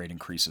our rate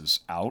increases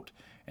out.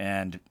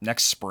 And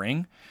next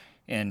spring,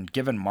 in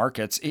given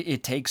markets,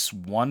 it takes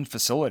one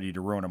facility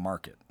to ruin a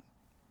market.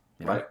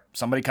 Right.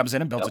 Somebody comes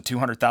in and builds a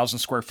 200,000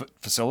 square foot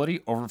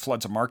facility,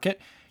 overfloods a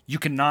market. You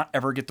cannot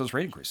ever get those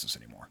rate increases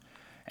anymore.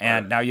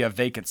 And now you have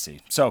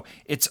vacancy. So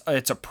it's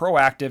a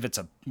proactive, it's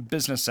a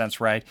business sense,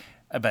 right?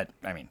 But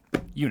I mean,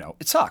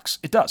 it sucks.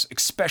 It does,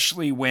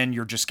 especially when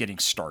you're just getting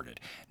started.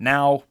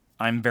 Now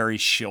I'm very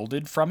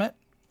shielded from it,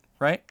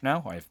 right?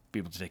 Now I have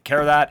people to take care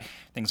of that,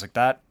 things like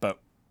that. But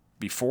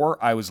before,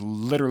 I was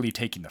literally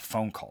taking the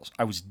phone calls.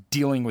 I was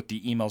dealing with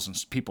the emails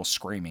and people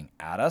screaming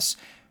at us.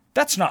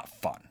 That's not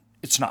fun.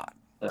 It's not.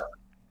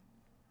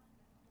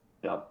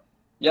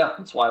 Yeah,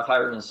 that's why I've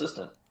hired an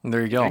assistant.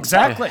 There you go.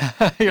 Exactly.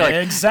 You're like,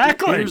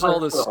 exactly. Here's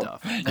all this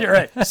stuff. You're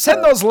right.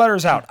 Send those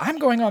letters out. I'm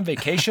going on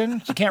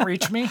vacation. You can't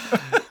reach me.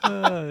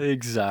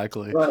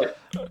 Exactly. Right.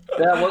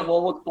 Yeah.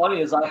 What's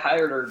funny is I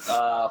hired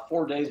her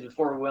 4 days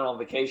before we went on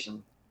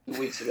vacation 2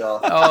 weeks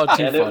ago. Oh,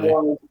 too funny.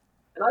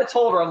 And I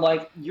told her, I'm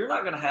like, you're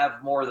not going to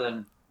have more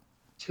than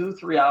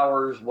 2-3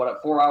 hours,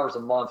 4 hours a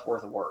month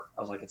worth of work.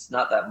 I was like, it's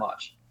not that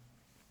much.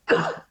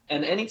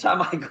 And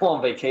anytime I go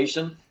on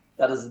vacation,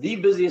 that is the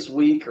busiest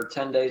week or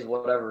 10 days,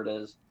 whatever it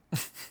is.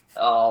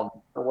 For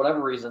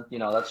whatever reason,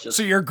 that's just.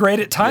 So you're great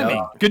at timing.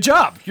 Yeah. Good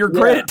job. You're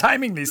great at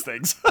timing these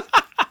things.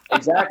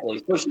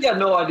 Exactly. So she had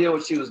no idea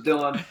what she was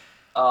doing.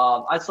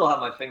 I still have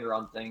my finger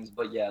on things,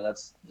 but yeah,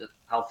 that's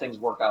how things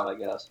work out, I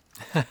guess.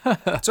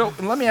 So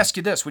let me ask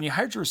you this. When you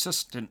hired your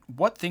assistant,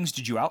 what things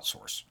did you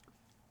outsource?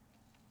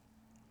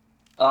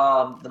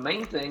 The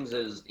main things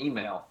is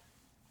email.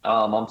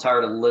 I'm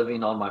tired of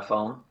living on my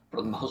phone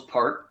for the most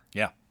part.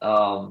 Yeah.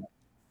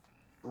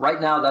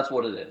 Right now, that's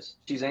what it is.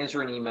 She's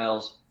answering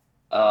emails,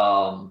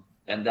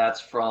 and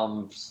that's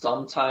from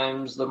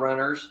sometimes the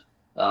renters,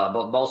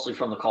 but mostly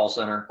from the call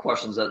center,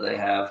 questions that they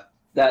have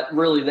that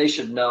really they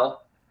should know,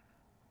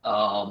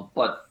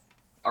 but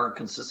aren't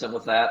consistent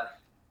with that.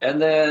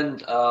 And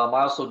then I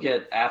also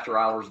get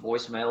after-hours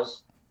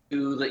voicemails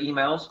to the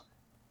emails,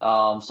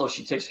 so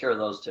she takes care of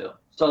those too.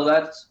 So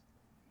that's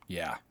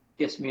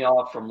gets me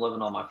off from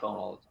living on my phone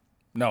all the time.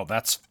 No,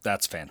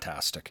 that's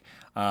fantastic.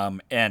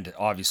 And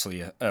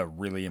obviously a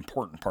really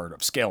important part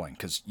of scaling,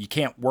 because you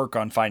can't work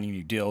on finding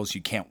new deals.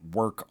 You can't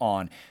work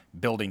on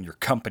building your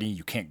company.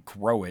 You can't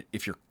grow it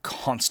if you're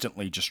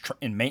constantly just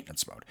in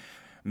maintenance mode,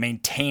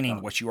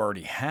 maintaining what you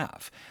already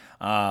have.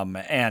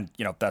 And,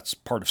 that's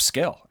part of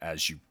scale.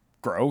 As you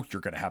grow,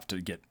 you're going to have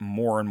to get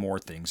more and more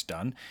things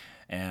done.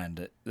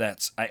 And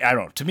that's, I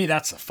don't know, to me,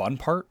 that's the fun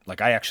part. Like,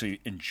 I actually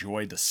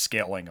enjoy the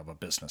scaling of a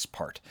business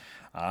part.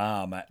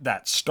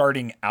 That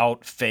starting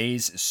out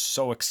phase is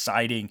so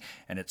exciting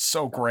and it's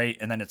so great.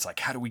 And then it's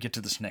like, how do we get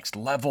to this next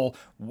level?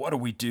 What do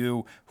we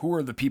do? Who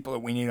are the people that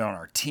we need on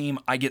our team?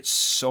 I get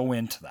so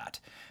into that.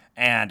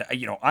 And,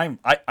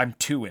 I'm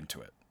too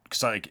into it.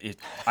 Because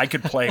I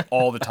could play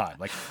all the time.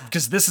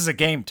 Because this is a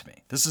game to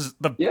me. This is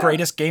the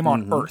greatest game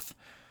on earth.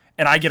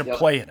 And I get to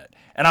play in it.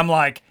 And I'm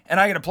like, and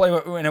I get to play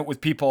in it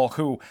with people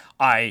who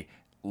I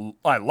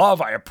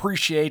I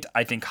appreciate,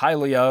 I think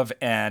highly of,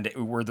 and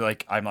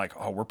I'm like,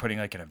 oh, we're putting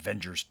like an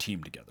Avengers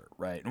team together,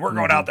 right? And we're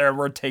going out there and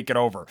we're taking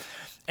over.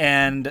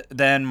 And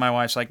then my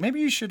wife's like, maybe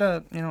you should,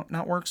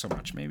 not work so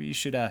much. Maybe you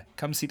should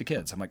come see the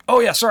kids. I'm like, oh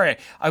yeah, sorry,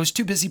 I was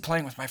too busy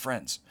playing with my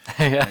friends.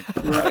 Yeah.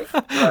 Right.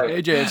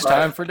 AJ, it's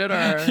time for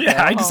dinner.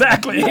 Yeah,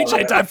 exactly.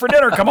 AJ, time for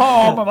dinner. Come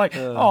home. I'm like,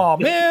 oh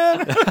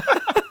man.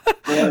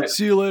 Right.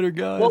 See you later,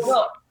 guys. Well,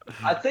 no,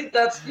 I think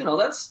that's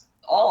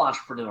all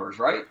entrepreneurs,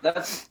 right?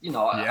 That's,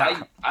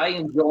 Yeah. I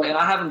enjoy, and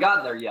I haven't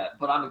gotten there yet,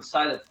 but I'm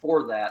excited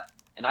for that.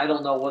 And I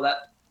don't know what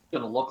that's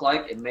going to look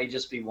like. It may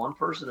just be one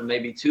person and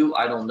maybe two.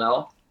 I don't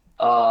know.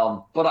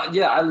 But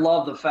I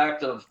love the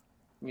fact of,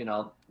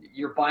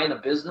 you're buying a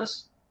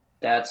business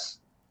that's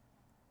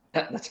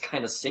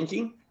kind of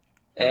sinking,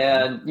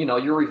 and,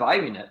 you're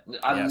reviving it.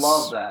 I Yes.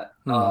 love that.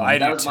 I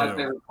do that is my too.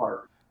 favorite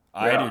part.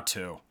 I Yeah. do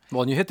too.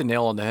 Well, and you hit the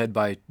nail on the head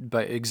by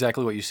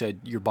exactly what you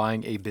said. You're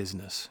buying a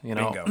business,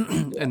 Bingo.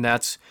 and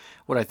that's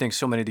what I think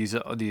so many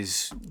of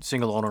these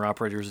single owner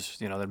operators,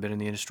 that have been in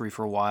the industry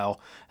for a while,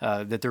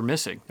 that they're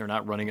missing. They're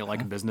not running it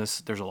like a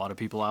business. There's a lot of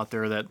people out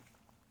there that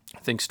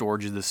think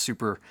storage is this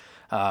super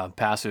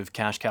passive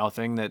cash cow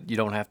thing that you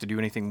don't have to do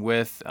anything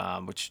with,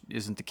 which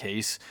isn't the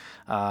case.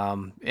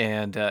 You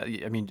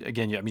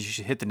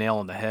should hit the nail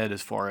on the head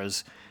as far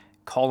as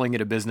calling it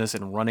a business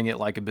and running it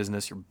like a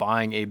business. You're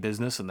buying a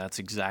business, and that's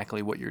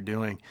exactly what you're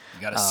doing.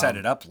 You got to set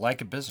it up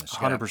like a business. You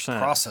gotta have 100%.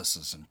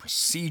 processes and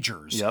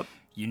procedures. Yep.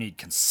 You need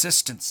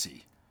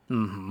consistency.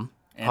 Mm-hmm.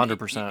 And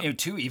 100%.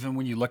 Too, even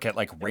when you look at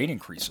like rate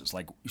increases,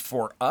 like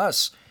for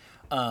us,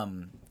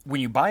 when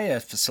you buy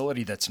a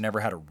facility that's never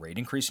had a rate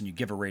increase and you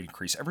give a rate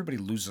increase, everybody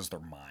loses their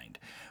mind.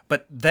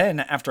 But then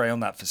after I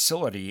own that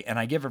facility and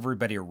I give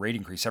everybody a rate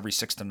increase every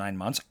 6 to 9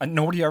 months,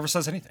 nobody ever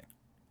says anything,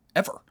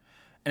 ever.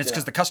 And it's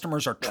because the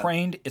customers are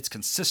trained, it's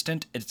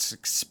consistent, it's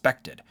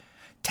expected.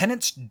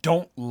 Tenants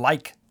don't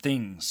like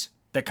things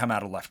that come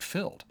out of left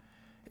field.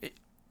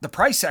 The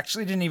price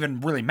actually didn't even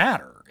really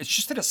matter. It's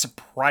just that it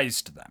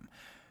surprised them.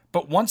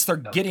 But once they're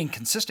getting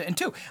consistent, and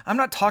two, I'm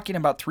not talking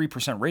about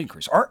 3% rate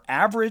increase. Our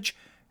average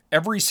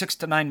every 6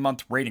 to 9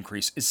 month rate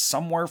increase is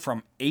somewhere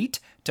from 8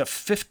 to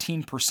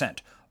 15%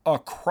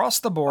 across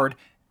the board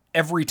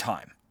every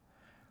time.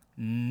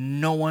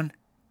 No one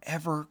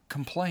ever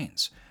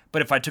complains.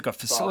 But if I took a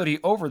facility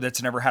over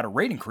that's never had a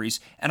rate increase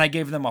and I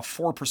gave them a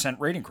 4%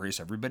 rate increase,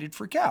 everybody'd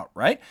freak out,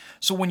 right?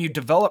 So when you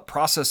develop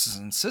processes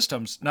and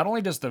systems, not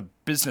only does the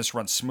business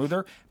run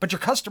smoother, but your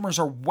customers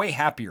are way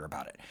happier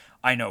about it.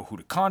 I know who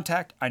to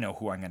contact. I know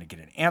who I'm going to get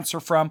an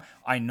answer from.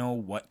 I know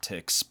what to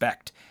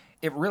expect.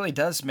 It really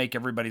does make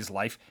everybody's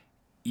life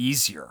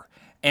easier.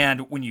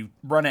 And when you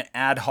run it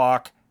ad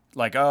hoc,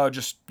 like,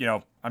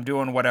 I'm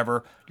doing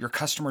whatever, your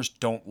customers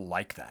don't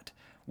like that.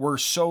 We're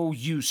so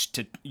used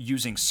to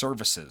using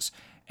services,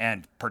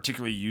 and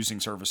particularly using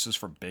services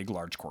from big,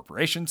 large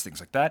corporations, things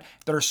like that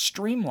are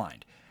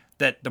streamlined,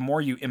 that the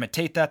more you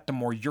imitate that, the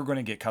more you're going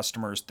to get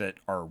customers that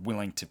are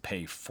willing to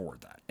pay for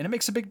that. And it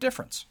makes a big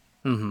difference.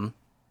 Mm-hmm.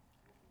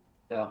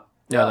 Yeah.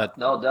 Yeah.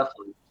 No,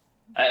 definitely.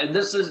 And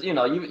this is,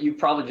 you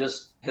probably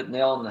just hit the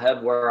nail on the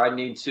head where I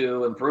need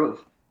to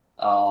improve.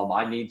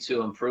 I need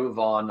to improve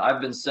on,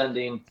 I've been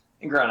sending,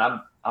 and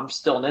granted, I'm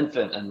still an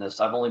infant in this.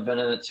 I've only been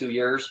in it 2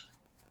 years.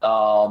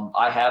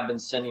 I have been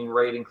sending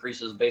rate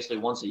increases basically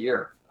once a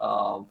year.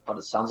 But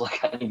it sounds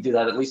like I need to do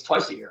that at least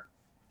twice a year.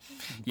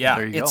 Yeah.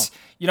 There you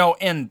go.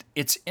 And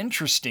it's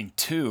interesting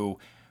too,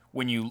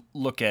 when you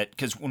look at,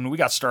 because when we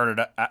got started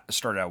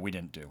out, we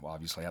didn't do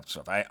obviously have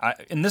stuff.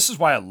 And this is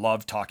why I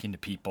love talking to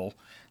people.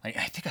 Like,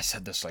 I think I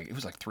said this it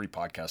was 3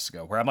 podcasts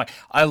ago, where I'm like,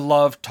 I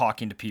love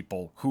talking to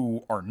people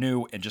who are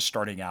new and just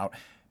starting out,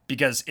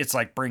 because it's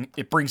like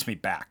it brings me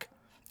back.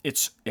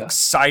 It's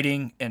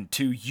exciting, and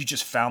two, you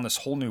just found this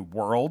whole new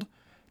world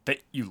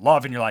that you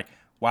love, and you're like,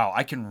 wow,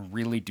 I can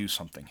really do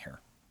something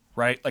here,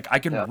 right? Like, I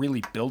can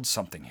really build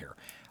something here.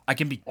 I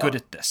can be good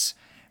at this.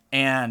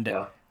 And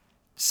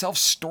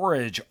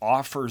self-storage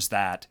offers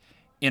that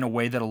in a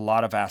way that a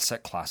lot of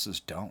asset classes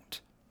don't.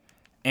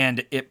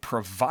 And it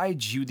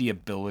provides you the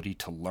ability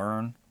to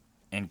learn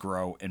and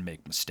grow and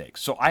make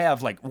mistakes. So I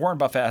have, like Warren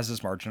Buffett has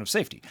his margin of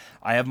safety.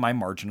 I have my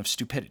margin of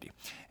stupidity.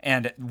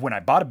 And when I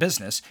bought a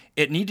business,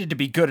 it needed to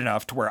be good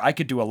enough to where I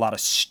could do a lot of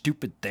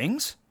stupid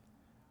things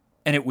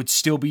and it would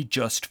still be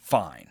just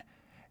fine.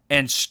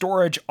 And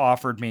storage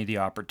offered me the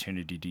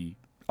opportunity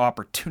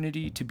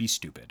to be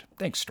stupid.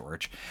 Thanks,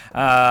 storage.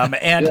 But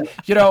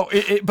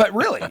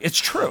really, it's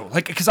true.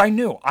 Like, because I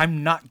knew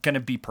I'm not going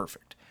to be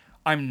perfect.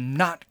 I'm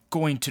not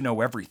going to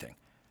know everything.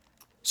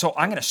 So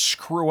I'm going to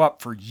screw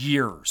up for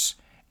years.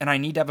 And I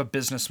need to have a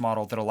business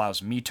model that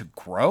allows me to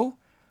grow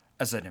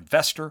as an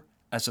investor,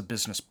 as a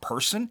business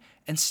person,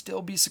 and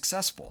still be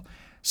successful.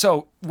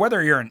 So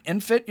whether you're an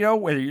infant,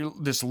 whether you're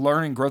this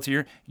learning growth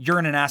year, you're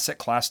in an asset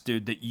class,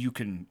 dude, that you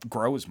can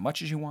grow as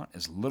much as you want,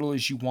 as little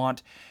as you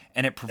want,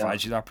 and it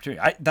provides you the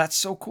opportunity. That's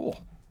so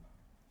cool.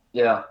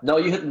 Yeah. No,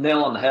 you hit the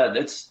nail on the head.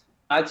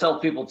 I tell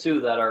people too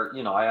that are,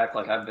 I act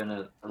like I've been in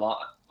it for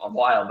a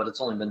while, but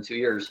it's only been 2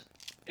 years.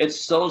 It's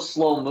so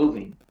slow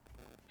moving.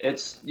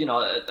 it's,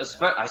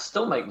 I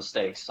still make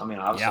mistakes. I mean,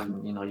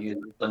 obviously, Yeah.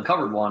 You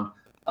uncovered one.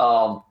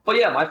 But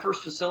yeah, my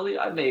first facility,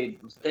 I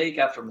made mistake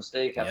after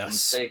mistake after Yes.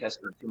 mistake. I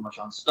spent too much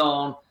on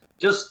stone,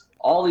 just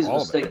all these All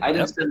of it. mistakes. I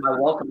didn't Yep. send my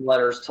welcome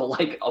letters till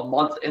like a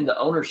month into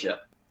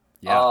ownership.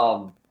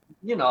 Yeah.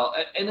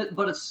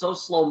 But it's so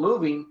slow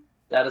moving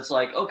that it's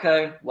like,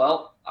 okay,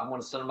 well, I'm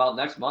going to send them out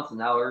next month, and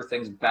now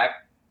everything's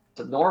back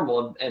to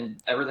normal and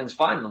everything's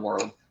fine in the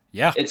world.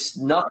 Yeah. It's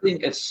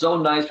nothing. It's so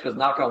nice because,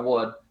 knock on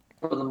wood,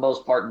 for the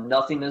most part,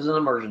 nothing is an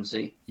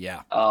emergency.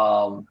 Yeah.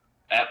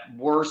 At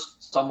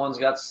worst, someone's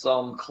got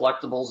some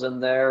collectibles in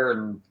there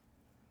and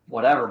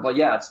whatever. But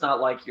yeah, it's not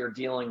like you're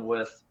dealing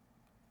with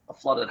a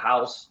flooded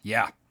house.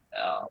 Yeah.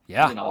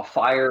 Yeah. A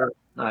fire.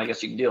 I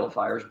guess you can deal with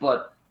fires,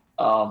 but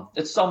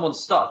it's someone's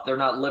stuff. They're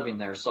not living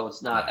there, so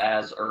it's not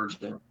as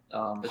urgent.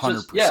 It's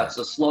just, 100%. it's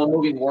a slow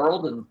moving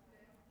world. And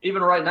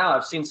even right now,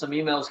 I've seen some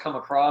emails come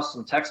across,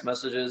 some text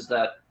messages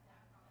that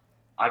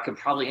I could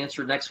probably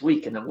answer next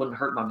week, and it wouldn't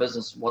hurt my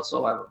business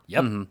whatsoever.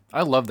 Yep. Mm-hmm.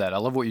 I love that. I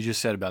love what you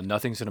just said about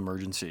nothing's an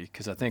emergency,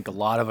 because I think a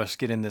lot of us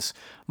get in this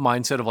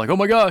mindset of like, oh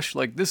my gosh,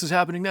 like this is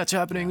happening, that's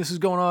happening, this is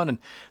going on, and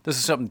this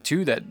is something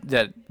too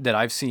that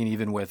I've seen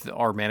even with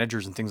our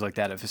managers and things like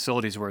that at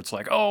facilities where it's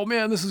like, oh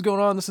man, this is going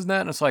on, this is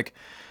that, and it's like,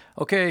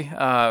 okay,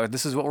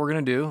 this is what we're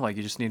gonna do. Like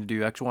you just need to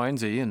do X, Y, and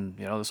Z, and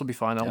this will be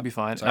fine. That'll be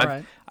fine. It's all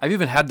right. I've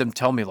even had them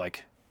tell me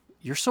like,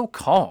 you're so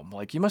calm.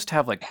 Like you must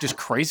have like just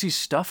crazy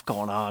stuff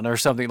going on or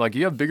something. Like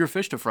you have bigger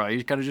fish to fry.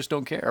 You kind of just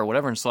don't care or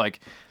whatever. And it's like,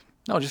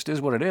 no, it just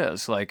is what it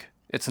is. Like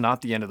it's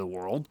not the end of the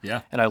world.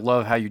 Yeah. And I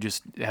love how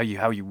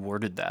you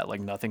worded that. Like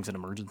nothing's an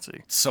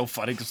emergency. It's so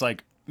funny because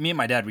like me and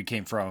my dad, we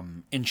came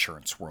from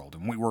insurance world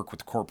and we work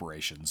with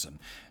corporations and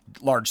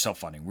large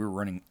self-funding. We were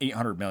running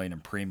 $800 million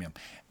in premium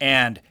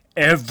and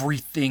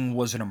everything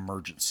was an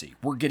emergency.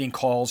 We're getting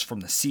calls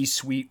from the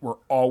C-suite. We're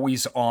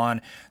always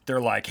on.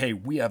 They're like, hey,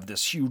 we have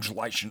this huge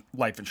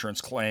life insurance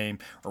claim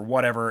or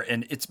whatever.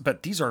 And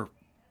but these are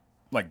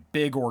like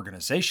big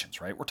organizations,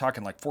 right? We're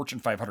talking like Fortune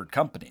 500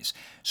 companies.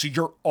 So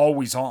you're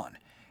always on.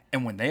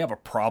 And when they have a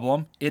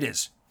problem, it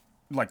is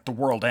like the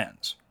world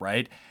ends,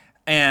 right?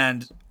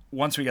 And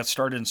once we got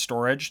started in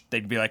storage,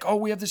 they'd be like, oh,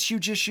 we have this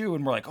huge issue.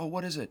 And we're like, oh,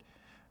 what is it?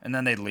 And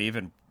then they'd leave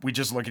and we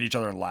just look at each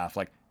other and laugh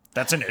like,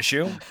 that's an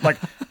issue? Like,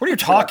 what are you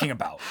talking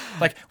about?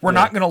 Like, we're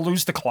not going to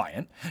lose the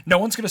client. No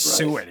one's going to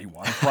sue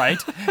anyone,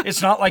 right? It's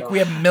not like we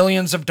have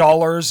millions of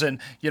dollars and,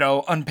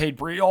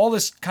 unpaid, all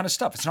this kind of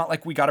stuff. It's not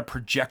like we got a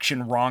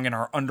projection wrong in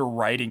our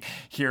underwriting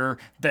here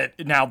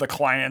that now the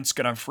client's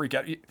going to freak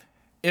out.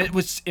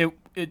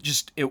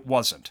 It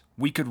wasn't.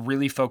 We could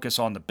really focus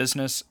on the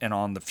business and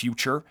on the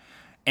future.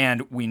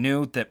 And we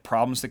knew that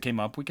problems that came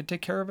up, we could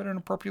take care of it at an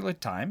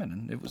appropriate time,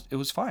 and it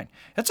was fine.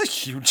 That's a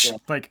huge,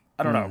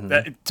 I don't know.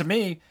 That, to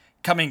me,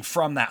 coming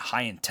from that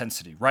high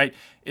intensity, right?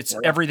 It's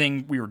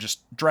everything. We were just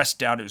dressed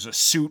down. It was a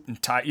suit and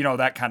tie,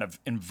 that kind of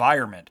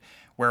environment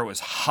where it was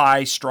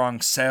high,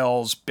 strong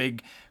sales,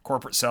 big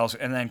corporate sales,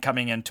 and then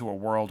coming into a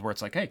world where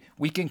it's like, hey,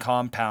 we can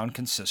compound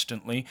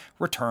consistently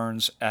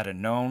returns at a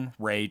known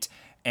rate,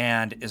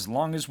 and as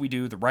long as we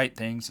do the right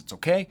things, it's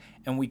okay,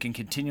 and we can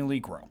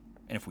continually grow.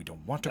 And if we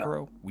don't want to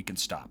grow, we can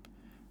stop.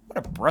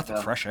 What a breath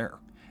of fresh air.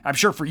 I'm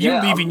sure for you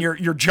leaving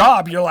your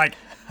job, you're like,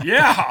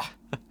 yeah.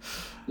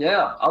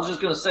 Yeah, I was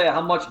just going to say, how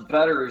much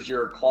better is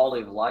your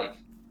quality of life?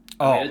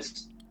 Oh. I mean,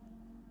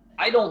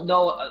 I don't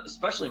know,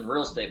 especially in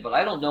real estate, but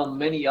I don't know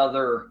many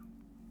other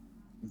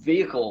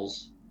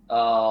vehicles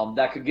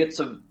that could get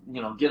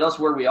us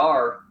where we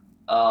are.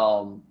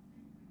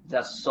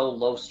 That's so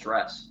low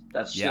stress.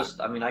 That's just,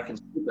 I mean, I can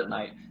sleep at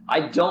night. I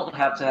don't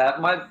have to have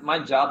my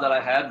job that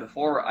I had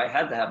before. I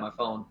had to have my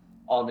phone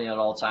on me at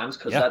all times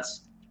because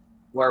that's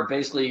where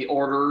basically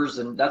orders,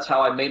 and that's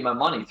how I made my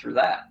money through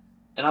that.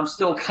 And I'm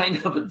still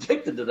kind of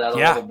addicted to that a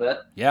little bit.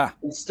 Yeah.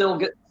 And still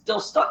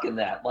stuck in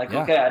that. Like,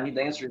 okay, I need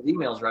to answer your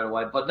emails right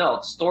away. But no,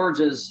 storage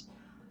is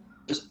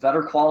just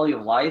better quality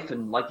of life.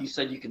 And like you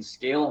said, you can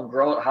scale and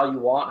grow it how you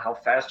want, how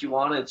fast you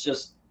want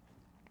it.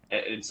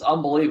 It's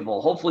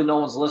unbelievable. Hopefully no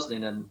one's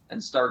listening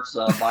and starts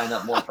buying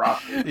up more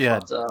property.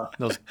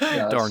 Those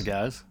darn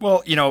guys.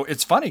 Well,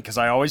 it's funny because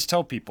I always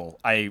tell people,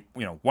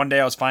 one day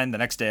I was fine, the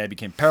next day I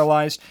became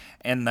paralyzed,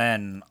 and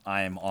then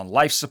I'm on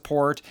life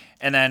support,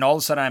 and then all of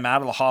a sudden I'm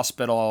out of the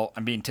hospital,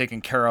 I'm being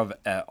taken care of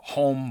at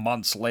home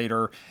months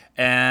later,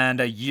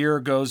 and a year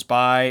goes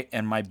by,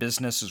 and my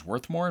business is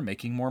worth more and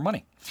making more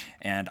money.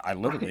 And I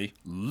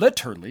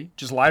literally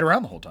just lied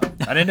around the whole time.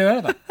 I didn't do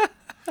anything.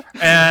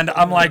 And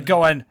I'm like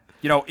going...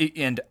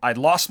 and I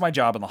lost my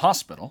job in the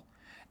hospital,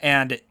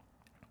 and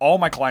all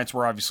my clients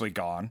were obviously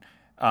gone.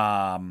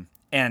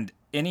 And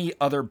any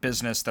other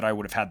business that I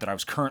would have had that I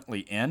was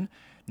currently in,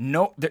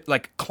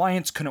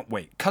 clients couldn't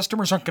wait.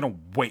 Customers aren't going to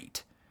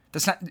wait.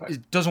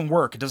 It doesn't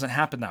work. It doesn't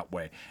happen that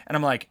way. And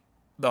I'm like,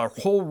 the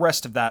whole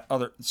rest of that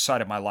other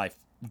side of my life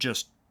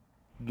just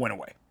went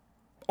away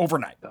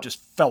overnight, just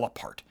fell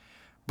apart.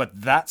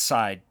 But that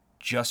side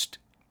just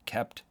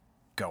kept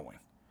going.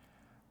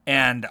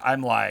 And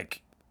I'm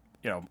like,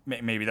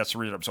 maybe that's the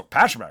reason I'm so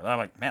passionate about it. I'm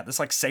like, man, this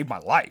like saved my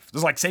life.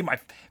 This like saved my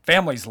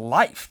family's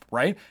life,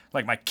 right?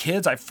 Like my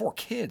kids, I have 4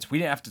 kids. We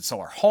didn't have to sell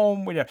our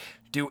home. We didn't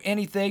do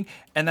anything.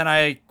 And then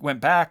I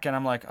went back and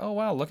I'm like, oh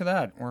wow, look at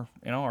that. We're,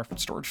 our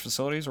storage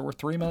facilities are worth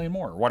 $3 million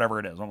more or whatever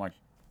it is. I'm like,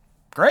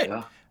 great.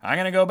 Yeah. I'm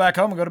going to go back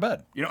home and go to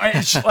bed.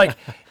 It's like,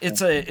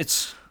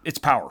 it's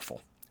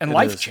powerful and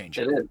life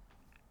changing. It is.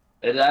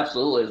 It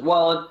absolutely is.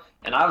 Well,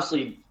 and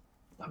obviously,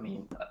 I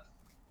mean,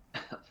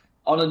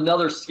 on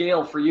another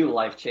scale for you,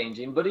 life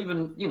changing, but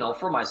even,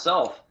 for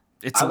myself,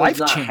 it's life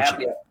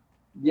changing.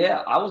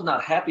 I was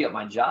not happy at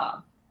my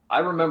job. I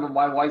remember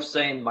my wife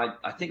saying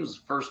I think it was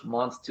the first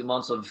month, 2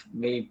 months of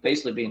me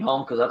basically being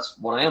home, because that's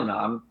what I am now.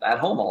 I'm at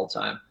home all the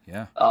time.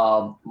 Yeah.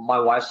 My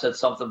wife said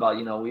something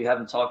about, we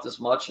haven't talked this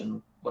much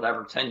in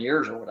 10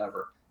 years or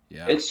whatever.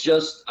 Yeah. It's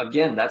just,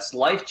 again, that's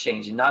life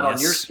changing, not on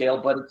your scale,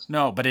 but it's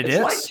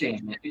life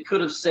changing. It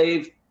could have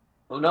saved,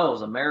 who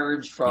knows, a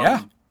marriage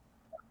from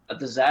a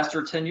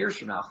disaster 10 years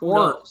from now. Who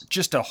knows?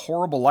 Just a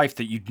horrible life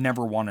that you'd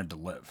never wanted to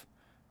live.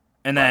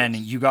 And then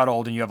you got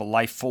old and you have a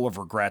life full of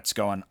regrets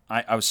going,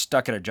 I was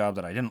stuck at a job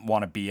that I didn't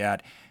want to be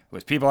at,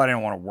 with people I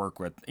didn't want to work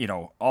with,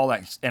 all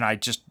that. And I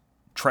just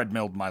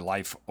treadmilled my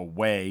life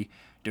away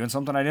doing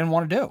something I didn't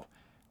want to do.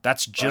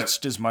 That's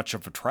just as much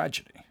of a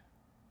tragedy.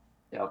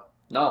 Yep.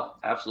 No,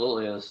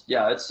 absolutely is.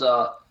 Yeah, it's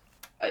and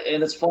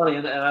it's funny,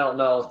 and I don't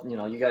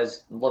know, you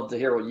guys love to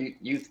hear what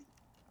you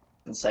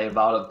can say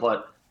about it,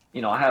 but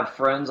I have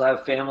friends, I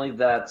have family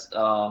that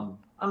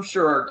I'm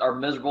sure are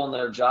miserable in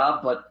their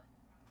job, but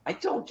I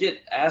don't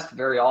get asked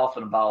very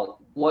often about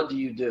what do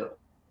you do,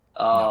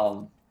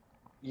 how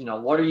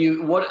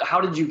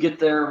did you get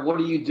there, what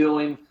are you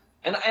doing,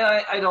 and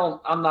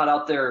I'm not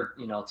out there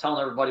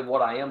telling everybody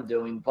what I am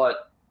doing,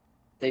 but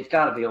they've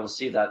got to be able to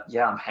see that,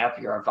 I'm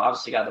happier. I've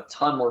obviously got a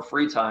ton more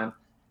free time.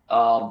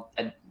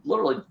 And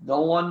literally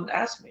no one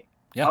asked me,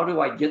 how do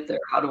I get there?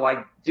 How do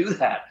I do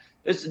that?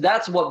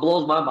 That's what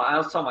blows my mind. I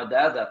was telling my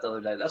dad that the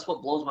other day. That's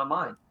what blows my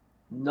mind.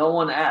 No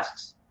one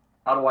asks,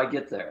 how do I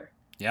get there?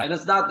 Yeah. And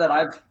it's not that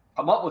I've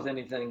come up with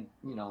anything,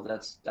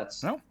 that's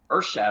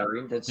earth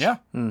shattering. That's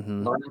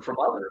learning from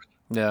others.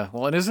 Yeah.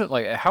 Well, it isn't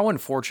like, how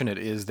unfortunate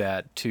is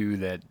that too,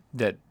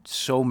 that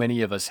so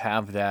many of us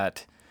have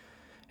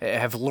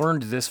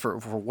learned this for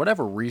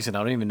whatever reason. I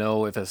don't even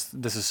know if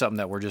this is something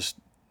that we're just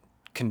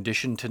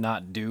conditioned to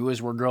not do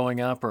as we're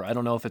growing up, or I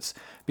don't know if it's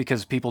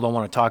because people don't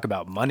want to talk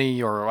about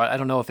money, or I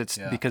don't know if it's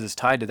because it's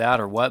tied to that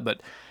or what, but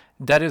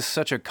that is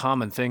such a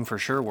common thing for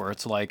sure, where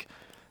it's like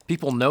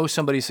people know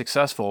somebody's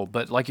successful,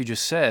 but like you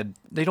just said,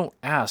 they don't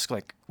ask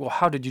like, well,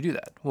 how did you do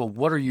that? Well,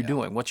 what are you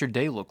doing? What's your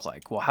day look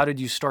like? Well, how did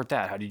you start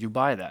that? How did you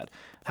buy that?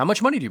 How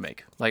much money do you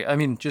make? Like, I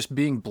mean, just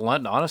being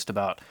blunt and honest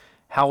about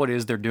how it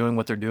is they're doing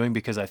what they're doing,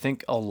 because I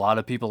think a lot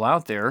of people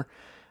out there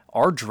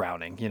are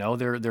drowning.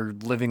 They're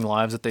living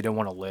lives that they don't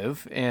want to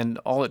live, and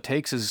all it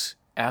takes is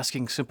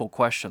asking simple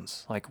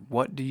questions like,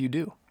 "What do you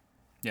do?"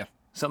 Yeah,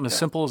 something as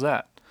simple as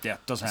that. Yeah,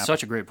 doesn't happen.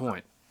 Such a great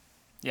point.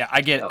 Yeah,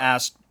 I get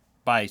asked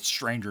by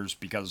strangers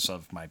because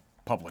of my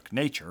public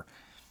nature.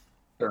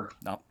 Sure.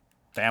 No,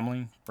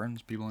 family,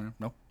 friends, people I know.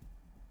 No.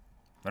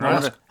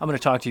 I'm going to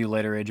talk to you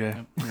later,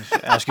 AJ.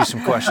 Ask you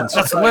some questions.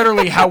 That's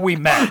literally how we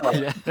met.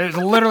 It's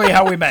literally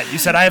how we met. You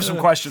said, I have some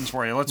questions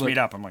for you. Let's meet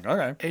up. I'm like,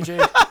 okay. AJ.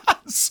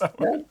 So,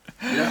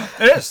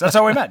 it is. That's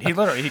how we met.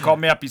 He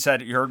called me up. He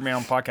said, he heard me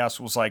on a podcast,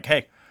 was like,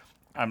 hey,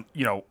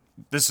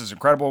 this is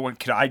incredible.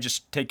 Could I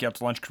just take you out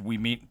to lunch? Could we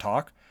meet and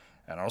talk?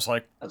 And I was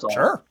like,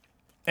 sure.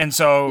 And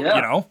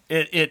so,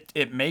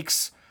 it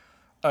makes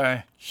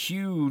a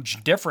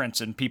huge difference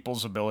in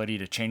people's ability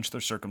to change their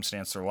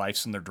circumstance, their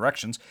lives, and their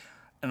directions.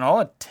 And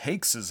all it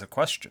takes is a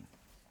question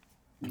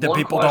that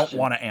people don't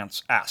want to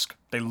ask.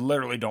 They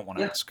literally don't want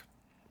to ask.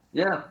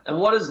 Yeah. And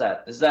what is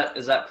that? Is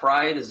that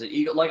pride? Is it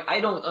ego? Like, I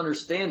don't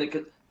understand it.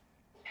 'Cause,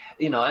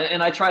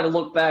 and I try to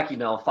look back,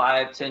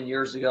 5-10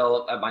 years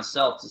ago at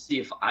myself to see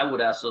if I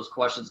would ask those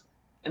questions.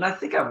 And I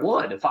think I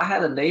would. If I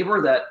had a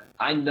neighbor that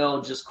I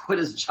know just quit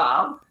his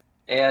job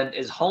and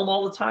is home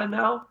all the time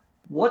now,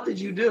 what did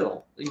you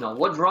do?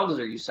 What drugs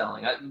are you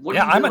selling?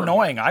 I'm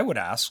annoying. I would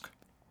ask.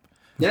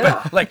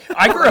 Yeah. But, like,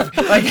 I grew up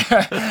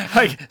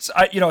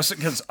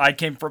because I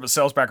came from a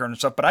sales background and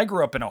stuff, but I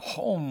grew up in a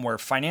home where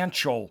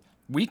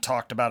we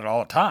talked about it all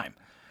the time.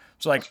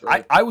 So like,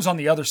 I was on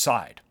the other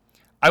side.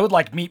 I would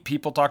like meet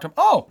people, talk to them.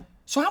 Oh,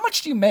 so how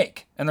much do you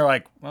make? And they're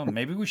like, well,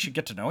 maybe we should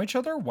get to know each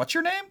other. What's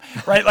your name?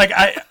 Right.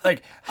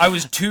 I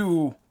was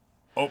too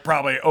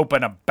probably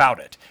open about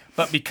it,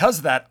 but because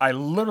of that, I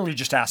literally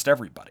just asked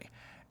everybody.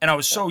 And I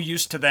was so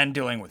used to then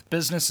dealing with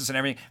businesses and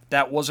everything.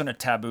 That wasn't a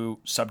taboo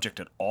subject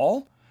at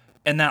all.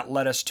 And that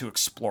led us to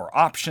explore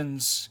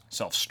options,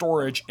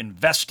 self-storage,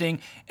 investing,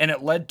 and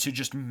it led to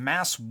just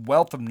mass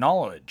wealth of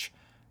knowledge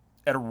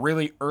at a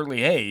really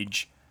early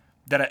age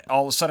that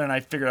all of a sudden I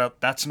figured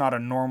out that's not a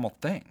normal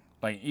thing.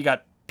 Like, you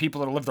got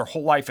people that live their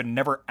whole life and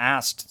never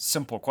asked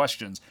simple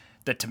questions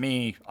that, to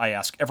me, I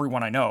ask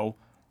everyone I know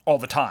all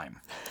the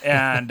time.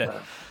 And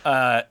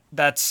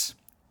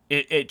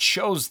it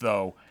shows,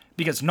 though,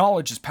 because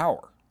knowledge is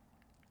power,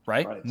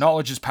 right?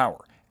 Knowledge is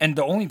power. And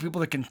the only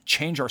people that can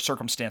change our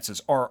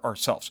circumstances are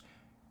ourselves.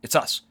 It's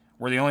us.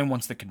 We're the only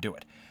ones that can do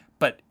it.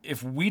 But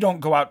if we don't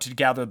go out to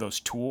gather those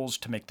tools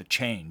to make the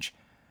change,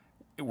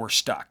 we're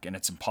stuck and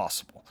it's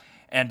impossible.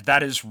 And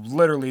that is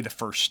literally the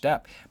first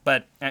step.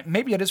 But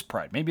maybe it is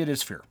pride. Maybe it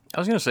is fear. I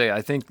was going to say,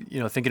 I think,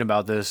 thinking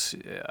about this,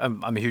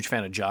 I'm a huge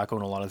fan of Jocko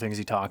and a lot of things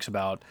he talks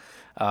about.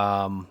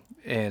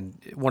 And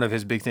one of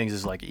his big things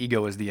is like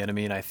ego is the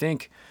enemy. And I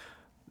think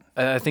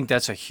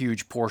that's a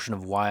huge portion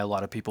of why a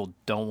lot of people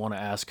don't want to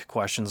ask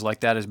questions like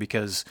that, is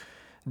because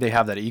they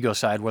have that ego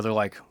side where they're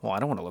like, well, I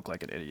don't want to look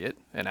like an idiot,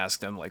 and ask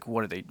them like,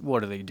 what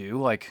do they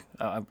do? Like,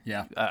 I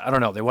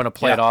don't know. They want to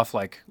play it off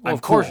like, well,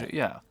 of course. Cool.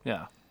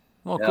 Yeah.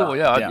 Well, cool.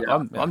 Yeah.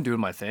 I'm doing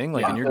my thing.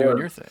 Like, and you're doing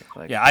your thing.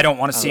 Like, I don't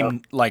want to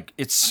seem like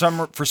it's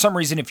for some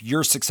reason, if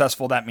you're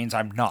successful, that means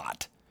I'm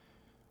not.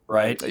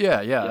 Right.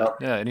 Yeah.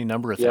 Any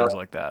number of things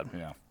like that.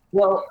 Yeah.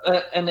 Well,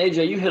 and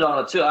AJ, you hit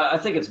on it too. I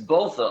think it's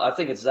both, though. I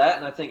think it's that,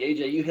 and I think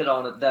AJ, you hit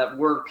on it, that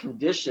we're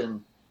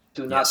conditioned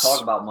to not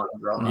talk about money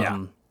growing up.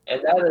 Yeah.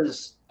 And that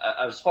is,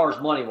 as far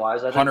as money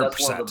wise, I think 100%.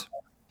 That's one of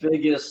the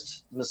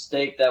biggest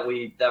mistake that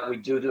we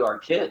do to our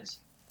kids.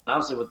 And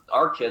obviously, with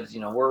our kids,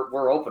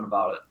 we're open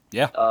about it.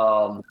 Yeah.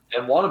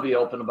 And want to be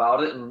open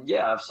about it. And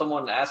if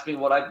someone asks me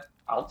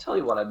I'll tell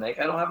you what I make.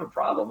 I don't have a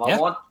problem. I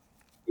want,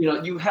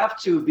 you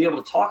have to be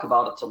able to talk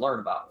about it to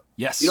learn about it.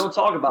 Yes. If you don't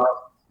talk about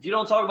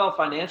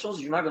financials,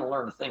 you're not going to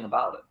learn a thing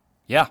about it.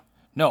 Yeah.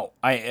 No,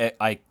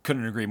 I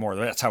couldn't agree more.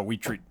 That's how we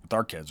treat with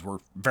our kids. We're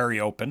very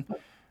open.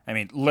 I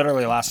mean,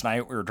 literally last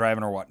night we were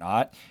driving or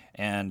whatnot,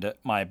 and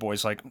my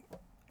boy's like,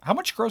 how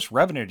much gross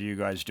revenue do you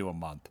guys do a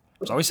month?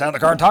 So we sat in the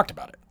car and talked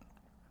about it.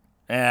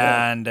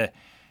 And,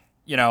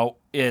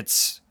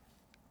 it's,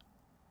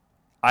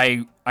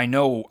 I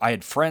know I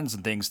had friends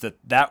and things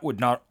that would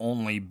not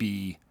only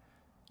be,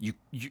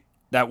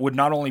 that would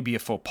not only be a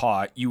faux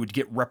pas, you would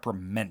get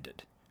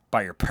reprimanded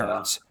by your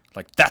parents. Yeah.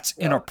 Like, that's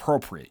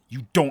inappropriate.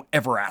 You don't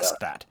ever ask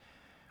that,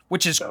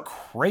 which is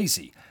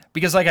crazy.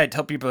 Because like I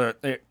tell people,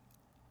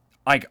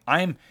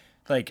 I'm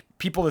like,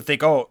 people that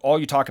think, oh, all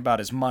you talk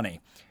about is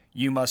money,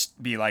 you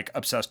must be like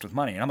obsessed with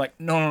money. And I'm like,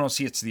 no.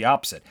 See, it's the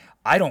opposite.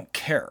 I don't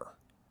care.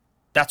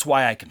 That's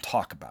why I can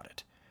talk about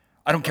it.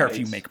 I don't care if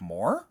you make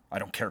more. I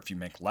don't care if you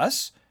make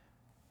less,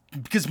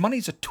 because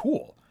money's a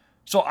tool.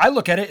 So I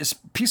look at it as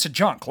a piece of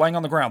junk lying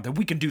on the ground that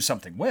we can do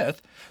something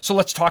with. So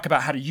let's talk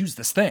about how to use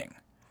this thing.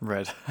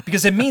 Right.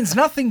 Because it means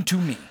nothing to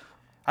me.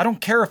 I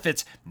don't care if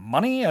it's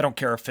money. I don't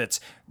care if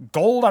it's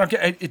gold. I don't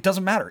care. It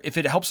doesn't matter. If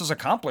it helps us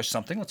accomplish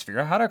something, let's figure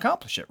out how to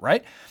accomplish it,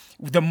 right?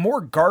 The more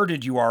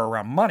guarded you are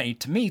around money,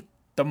 to me,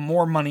 the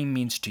more money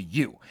means to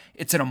you.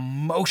 It's an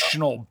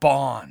emotional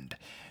bond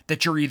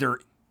that you're either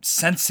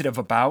sensitive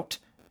about,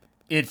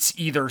 it's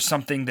either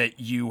something that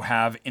you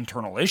have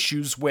internal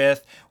issues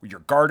with, or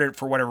you're guarded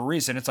for whatever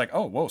reason. It's like,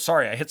 oh, whoa,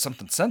 sorry, I hit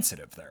something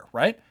sensitive there,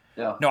 right?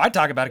 Yeah. No, I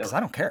talk about it because I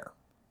don't care.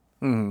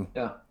 Mm-hmm.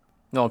 Yeah.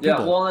 No, people...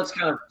 Yeah, well, that's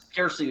kind of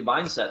scarcity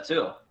mindset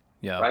too.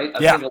 Yeah. Right? I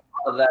think a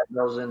lot of that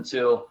goes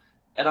into,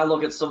 and I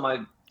look at some of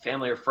my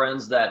family or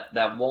friends that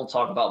won't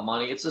talk about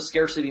money. It's a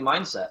scarcity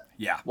mindset.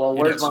 Yeah. Well,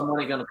 where's my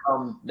money going to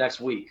come next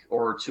week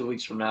or 2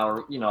 weeks from now?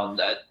 Or,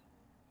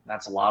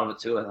 that's a lot of it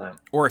too, I think.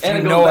 Or if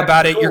you know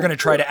about it, you're going to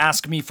try to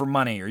ask me for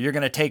money, or you're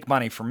going to take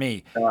money from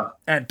me. Yeah.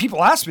 And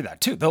people ask me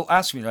that too. They'll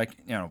ask me like,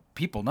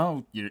 people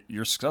know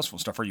you're successful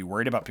and stuff. Are you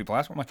worried about people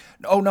asking? I'm like,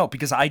 oh no,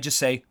 because I just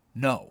say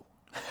no.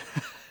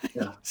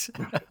 Yeah.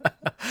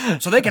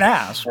 So they can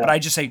ask, but I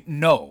just say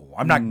no.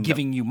 I'm not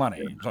giving you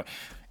money,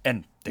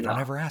 and they don't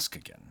ever ask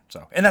again.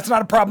 So, and that's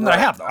not a problem that I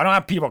have though. I don't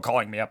have people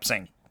calling me up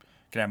saying,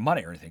 "Can I have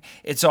money?" or anything.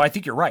 So I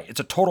think you're right. It's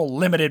a total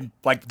limited,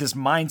 like this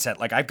mindset.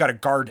 Like I've got to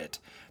guard it.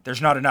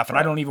 There's not enough, and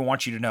I don't even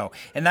want you to know.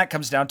 And that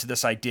comes down to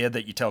this idea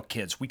that you tell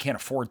kids, we can't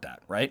afford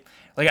that, right?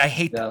 Like I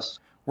hate that.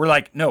 We're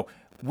like, no,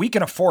 we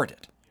can afford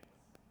it.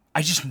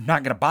 I'm just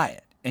not going to buy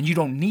it, and you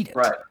don't need it.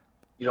 Right.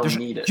 You don't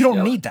need it. You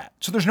don't need that.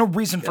 So there's no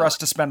reason for us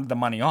to spend the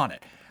money on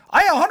it.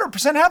 I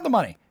 100% have the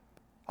money.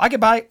 I could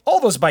buy all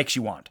those bikes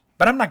you want,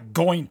 but I'm not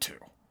going to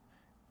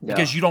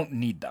because you don't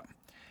need them.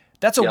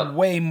 That's a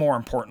way more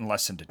important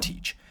lesson to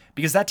teach,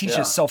 because that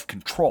teaches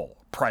self-control,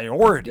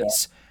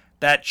 priorities,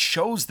 that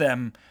shows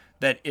them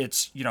that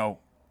it's,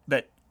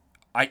 that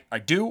I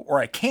do or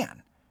I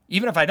can.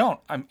 Even if I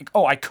don't,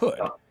 I could,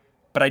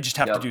 but I just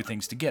have to do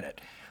things to get it.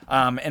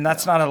 And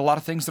that's not a lot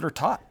of things that are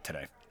taught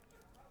today.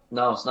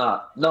 No, it's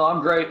not. No,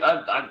 I'm great.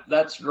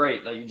 That's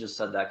great that you just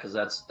said that, because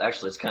that's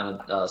actually, it's kind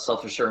of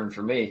self-assuring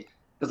for me,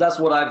 because that's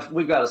what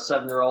we've got a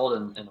 7-year-old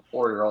and a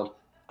 4-year-old.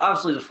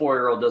 Obviously, the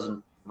 4-year-old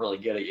doesn't really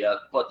get it yet,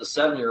 but the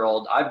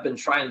 7-year-old, I've been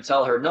trying to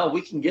tell her, no, we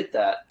can get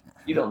that.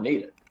 You don't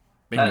need it.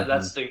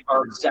 That's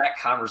our exact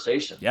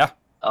conversation. Yeah.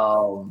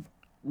 No,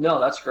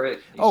 that's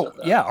great.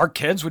 Our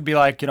kids would be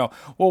like,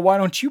 well, why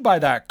don't you buy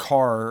that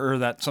car or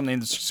that something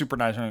that's super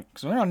nice?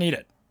 Because we don't need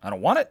it. I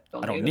don't want it.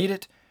 I don't need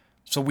it.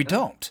 So we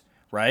don't.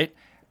 Right?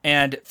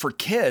 And for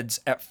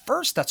kids, at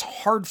first, that's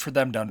hard for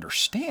them to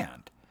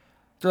understand.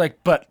 They're like,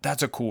 but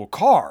that's a cool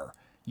car.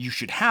 You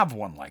should have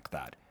one like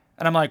that.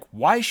 And I'm like,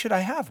 why should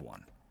I have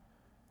one?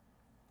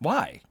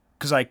 Why?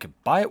 because I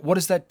could buy it. What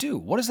does that do?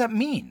 What does that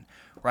mean?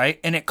 Right?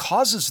 And it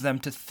causes them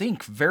to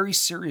think very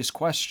serious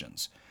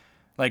questions,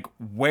 like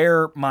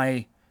where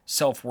my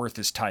self-worth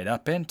is tied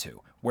up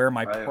into, where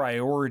my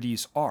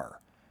priorities are.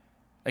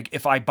 Like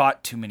if I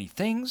bought too many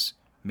things,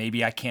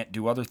 maybe I can't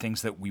do other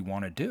things that we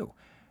want to do.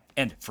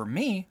 And for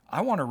me, I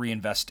want to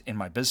reinvest in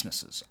my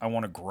businesses. I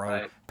want to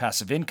grow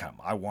passive income.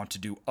 I want to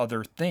do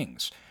other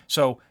things.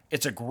 So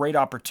it's a great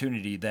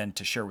opportunity then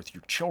to share with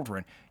your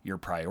children your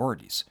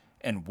priorities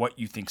and what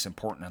you think is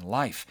important in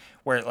life.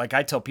 Where, like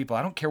I tell people,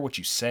 I don't care what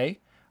you say.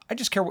 I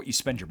just care what you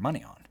spend your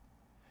money on.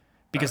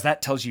 Because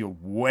that tells you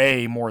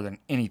way more than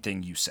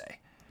anything you say,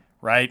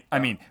 right? I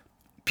mean,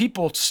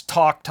 people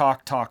talk,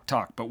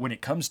 but when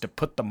it comes to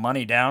put the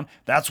money down,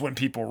 that's when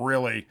people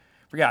really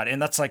forgot. And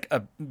that's like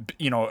a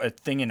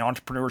thing in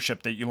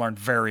entrepreneurship that you learn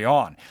very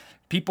on.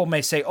 People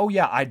may say, oh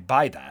yeah, I'd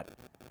buy that.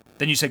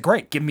 Then you say,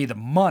 great, give me the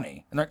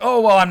money. And they're like,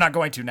 oh, well, I'm not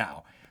going to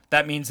now.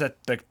 That means that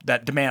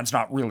that demand's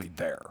not really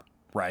there,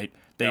 right?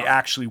 They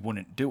actually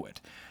wouldn't do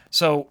it.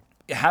 So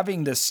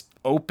having this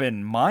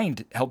open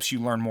mind helps you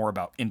learn more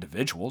about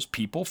individuals,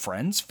 people,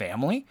 friends,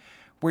 family,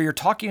 where you're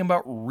talking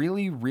about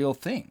really real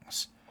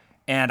things.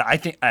 And I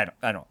think, I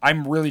don't know,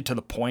 I'm really to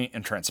the point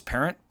and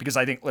transparent because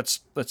I think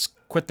let's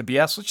quit the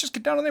BS. Let's just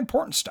get down to the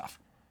important stuff.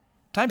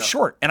 Time's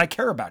short and I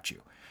care about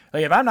you.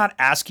 Like if I'm not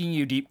asking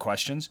you deep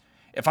questions,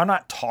 if I'm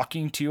not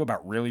talking to you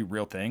about really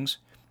real things,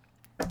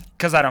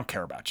 because I don't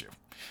care about you.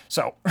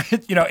 So,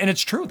 and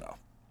it's true though.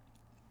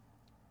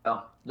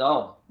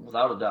 No,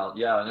 without a doubt.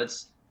 Yeah.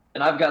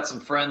 And I've got some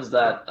friends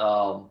that,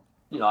 I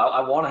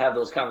want to have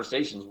those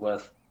conversations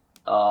with.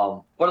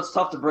 But it's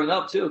tough to bring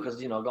up too,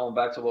 because going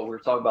back to what we were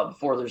talking about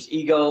before, there's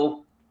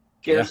ego,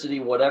 scarcity,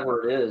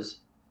 whatever it is.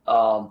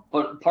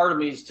 But part of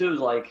me is too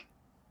like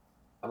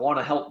I want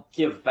to help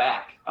give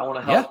back. I want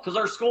to help because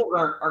our schools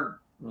aren't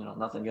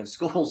nothing against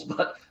schools,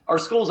 but our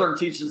schools aren't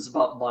teaching us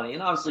about money.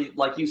 And obviously,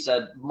 like you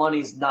said,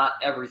 money's not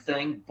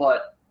everything,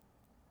 but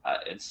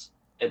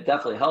it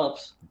definitely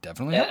helps.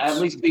 Definitely helps. At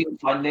least being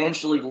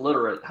financially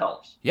literate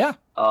helps. Yeah.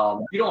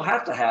 You don't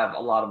have to have a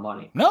lot of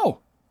money. No.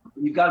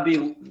 You've got to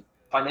be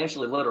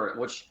financially literate,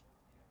 which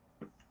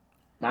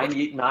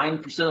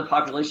 99% of the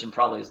population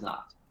probably is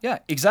not. Yeah,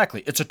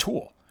 exactly. It's a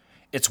tool.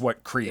 It's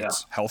what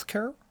creates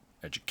healthcare,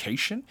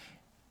 education,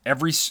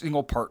 every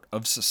single part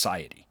of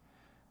society.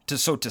 To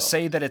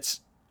say that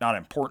it's not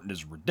important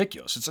is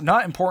ridiculous. It's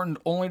not important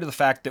only to the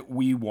fact that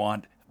we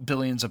want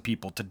billions of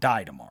people to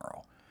die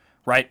tomorrow,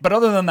 right? But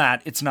other than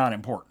that, it's not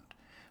important.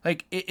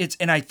 Like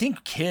and I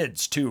think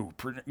kids too,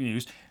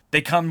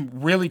 they come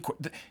really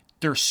quick.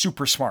 They're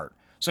super smart.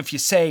 So if you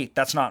say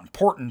that's not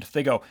important,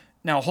 they go,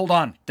 now hold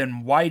on,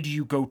 then why do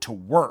you go to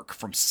work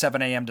from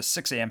 7 a.m. to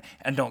 6 a.m.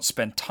 and don't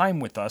spend time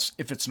with us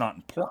if it's not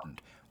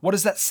important? What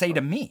does that say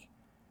to me?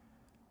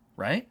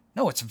 Right?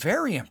 No, it's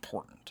very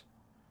important.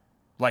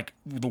 Like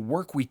the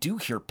work we do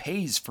here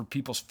pays for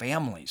people's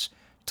families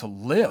to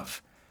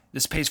live.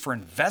 This pays for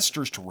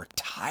investors to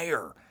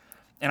retire.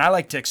 And I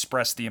like to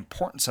express the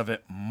importance of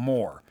it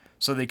more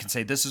so they can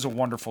say this is a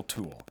wonderful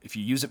tool. If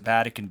you use it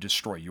bad, it can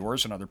destroy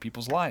yours and other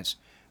people's lives.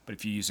 But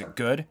if you use it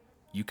good,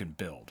 you can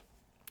build.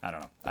 I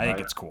don't know. I think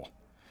it's cool.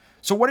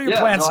 So what are your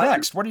plans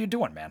next? What are you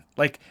doing, man?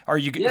 Like, are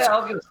you... Yeah, I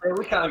was going to say,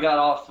 we kind of got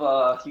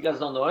off... you guys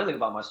don't know anything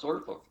about my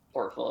storage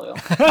portfolio.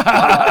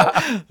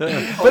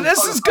 But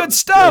this is good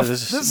stuff. Yeah,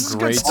 this is good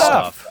great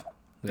stuff.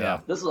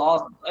 Yeah. This is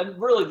awesome.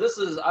 And really, this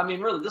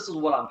is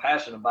what I'm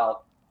passionate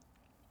about.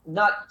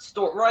 Not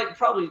store, right?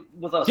 Probably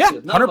with us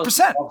too.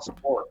 100%.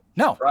 Support.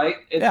 No. Right?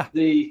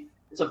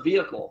 It's a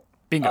vehicle.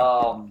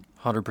 Bingo.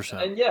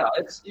 100%. And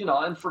it's,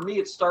 and for me,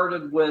 it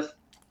started with,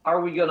 how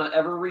are we going to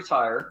ever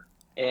retire?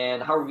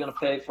 And how are we going to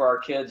pay for our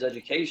kids'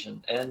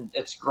 education? And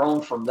it's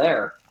grown from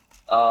there.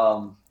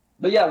 But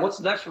yeah, what's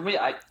next for me?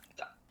 I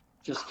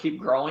just keep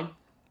growing.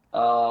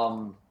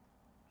 That's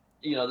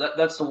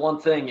the one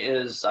thing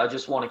is I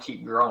just want to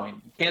keep growing.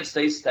 You can't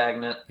stay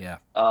stagnant. Yeah.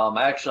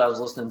 I was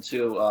listening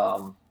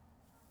to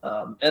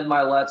Ed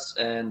Milet's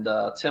and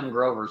Tim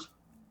Grover's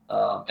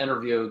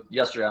interview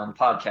yesterday on the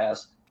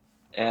podcast.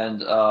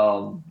 And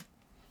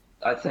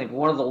I think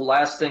one of the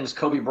last things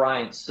Kobe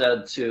Bryant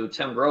said to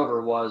Tim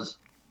Grover was,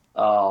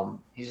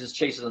 he's just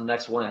chasing the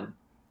next win.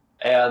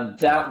 And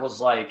that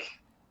was like,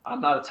 I'm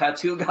not a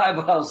tattoo guy,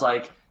 but I was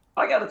like, if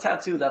I got a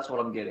tattoo, that's what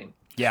I'm getting.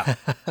 Yeah.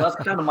 So that's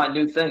kind of my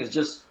new thing, is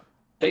just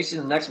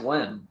chasing the next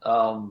win.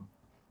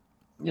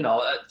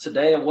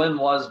 Today a win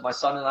was my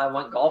son and I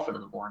went golfing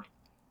in the morning.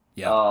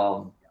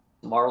 Yeah.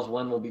 Tomorrow's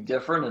win will be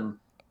different. And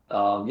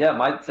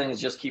my thing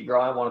is just keep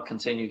growing. I want to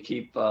continue to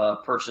keep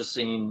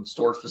purchasing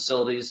storage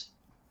facilities.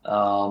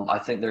 I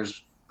think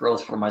there's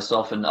growth for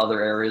myself in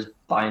other areas,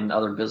 buying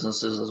other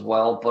businesses as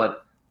well.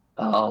 But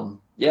and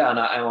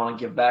I want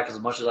to give back as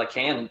much as I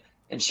can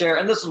and share.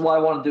 And this is why I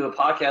want to do a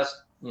podcast,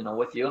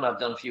 with you. And I've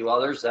done a few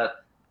others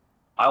that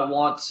I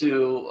want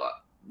to,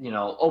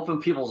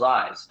 open people's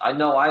eyes. I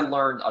know I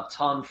learned a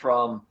ton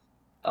from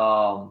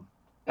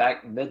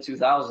back mid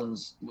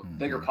 2000s,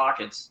 Bigger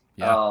Pockets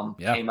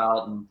came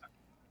out, and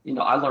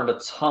I learned a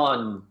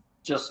ton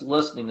just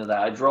listening to that,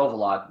 I drove a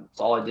lot. That's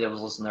all I did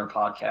was listen to their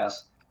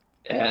podcast,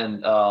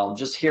 and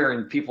just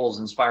hearing people's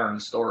inspiring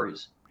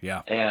stories.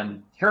 Yeah.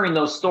 And hearing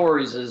those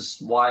stories is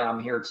why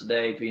I'm here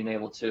today, being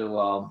able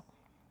to,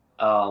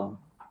 kind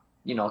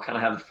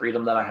of have the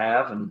freedom that I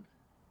have, and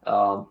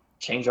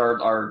change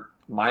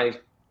my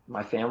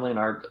family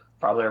and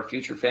probably our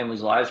future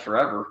families' lives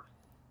forever.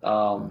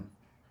 Well,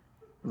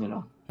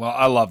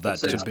 I love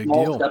that. It's a big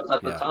small deal. steps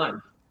at the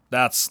time.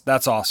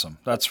 That's awesome.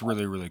 That's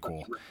really, really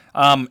cool.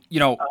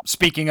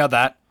 Speaking of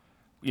that,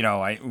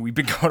 we've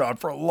been going on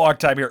for a long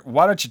time here.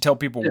 Why don't you tell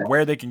people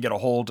where they can get a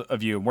hold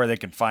of you and where they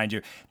can find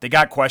you? They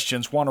got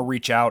questions, want to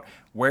reach out.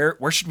 Where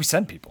should we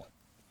send people?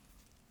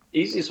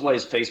 Easiest way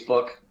is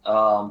Facebook.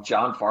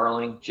 John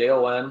Farling,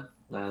 Jon,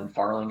 and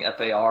Farling,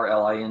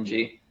 Farling.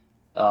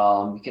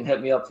 You can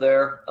hit me up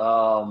there.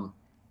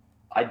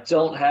 I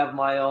don't have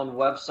my own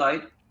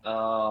website.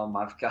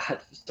 I've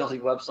got facility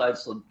websites,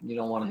 so you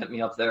don't want to hit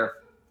me up there.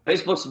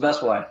 Facebook's the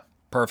best way.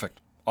 Perfect.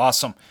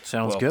 Awesome.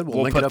 Sounds good.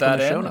 We'll link put it up in that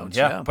the show notes.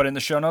 Yeah, put it in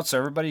the show notes so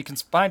everybody can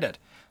find it.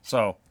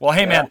 So, well,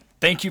 hey, man,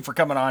 thank you for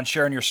coming on,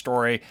 sharing your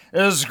story.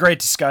 This is a great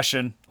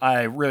discussion.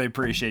 I really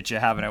appreciate you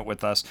having it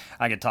with us.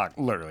 I could talk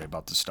literally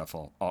about this stuff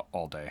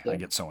all day. I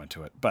get so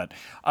into it. But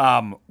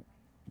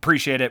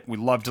appreciate it.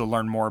 We'd love to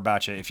learn more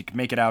about you. If you can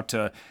make it out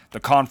to the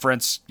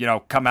conference,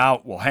 come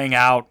out. We'll hang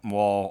out, and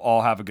we'll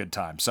all have a good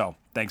time. So,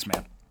 thanks,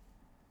 man.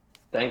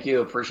 Thank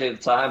you. Appreciate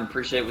the time.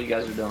 Appreciate what you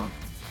guys are doing.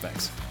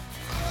 Thanks.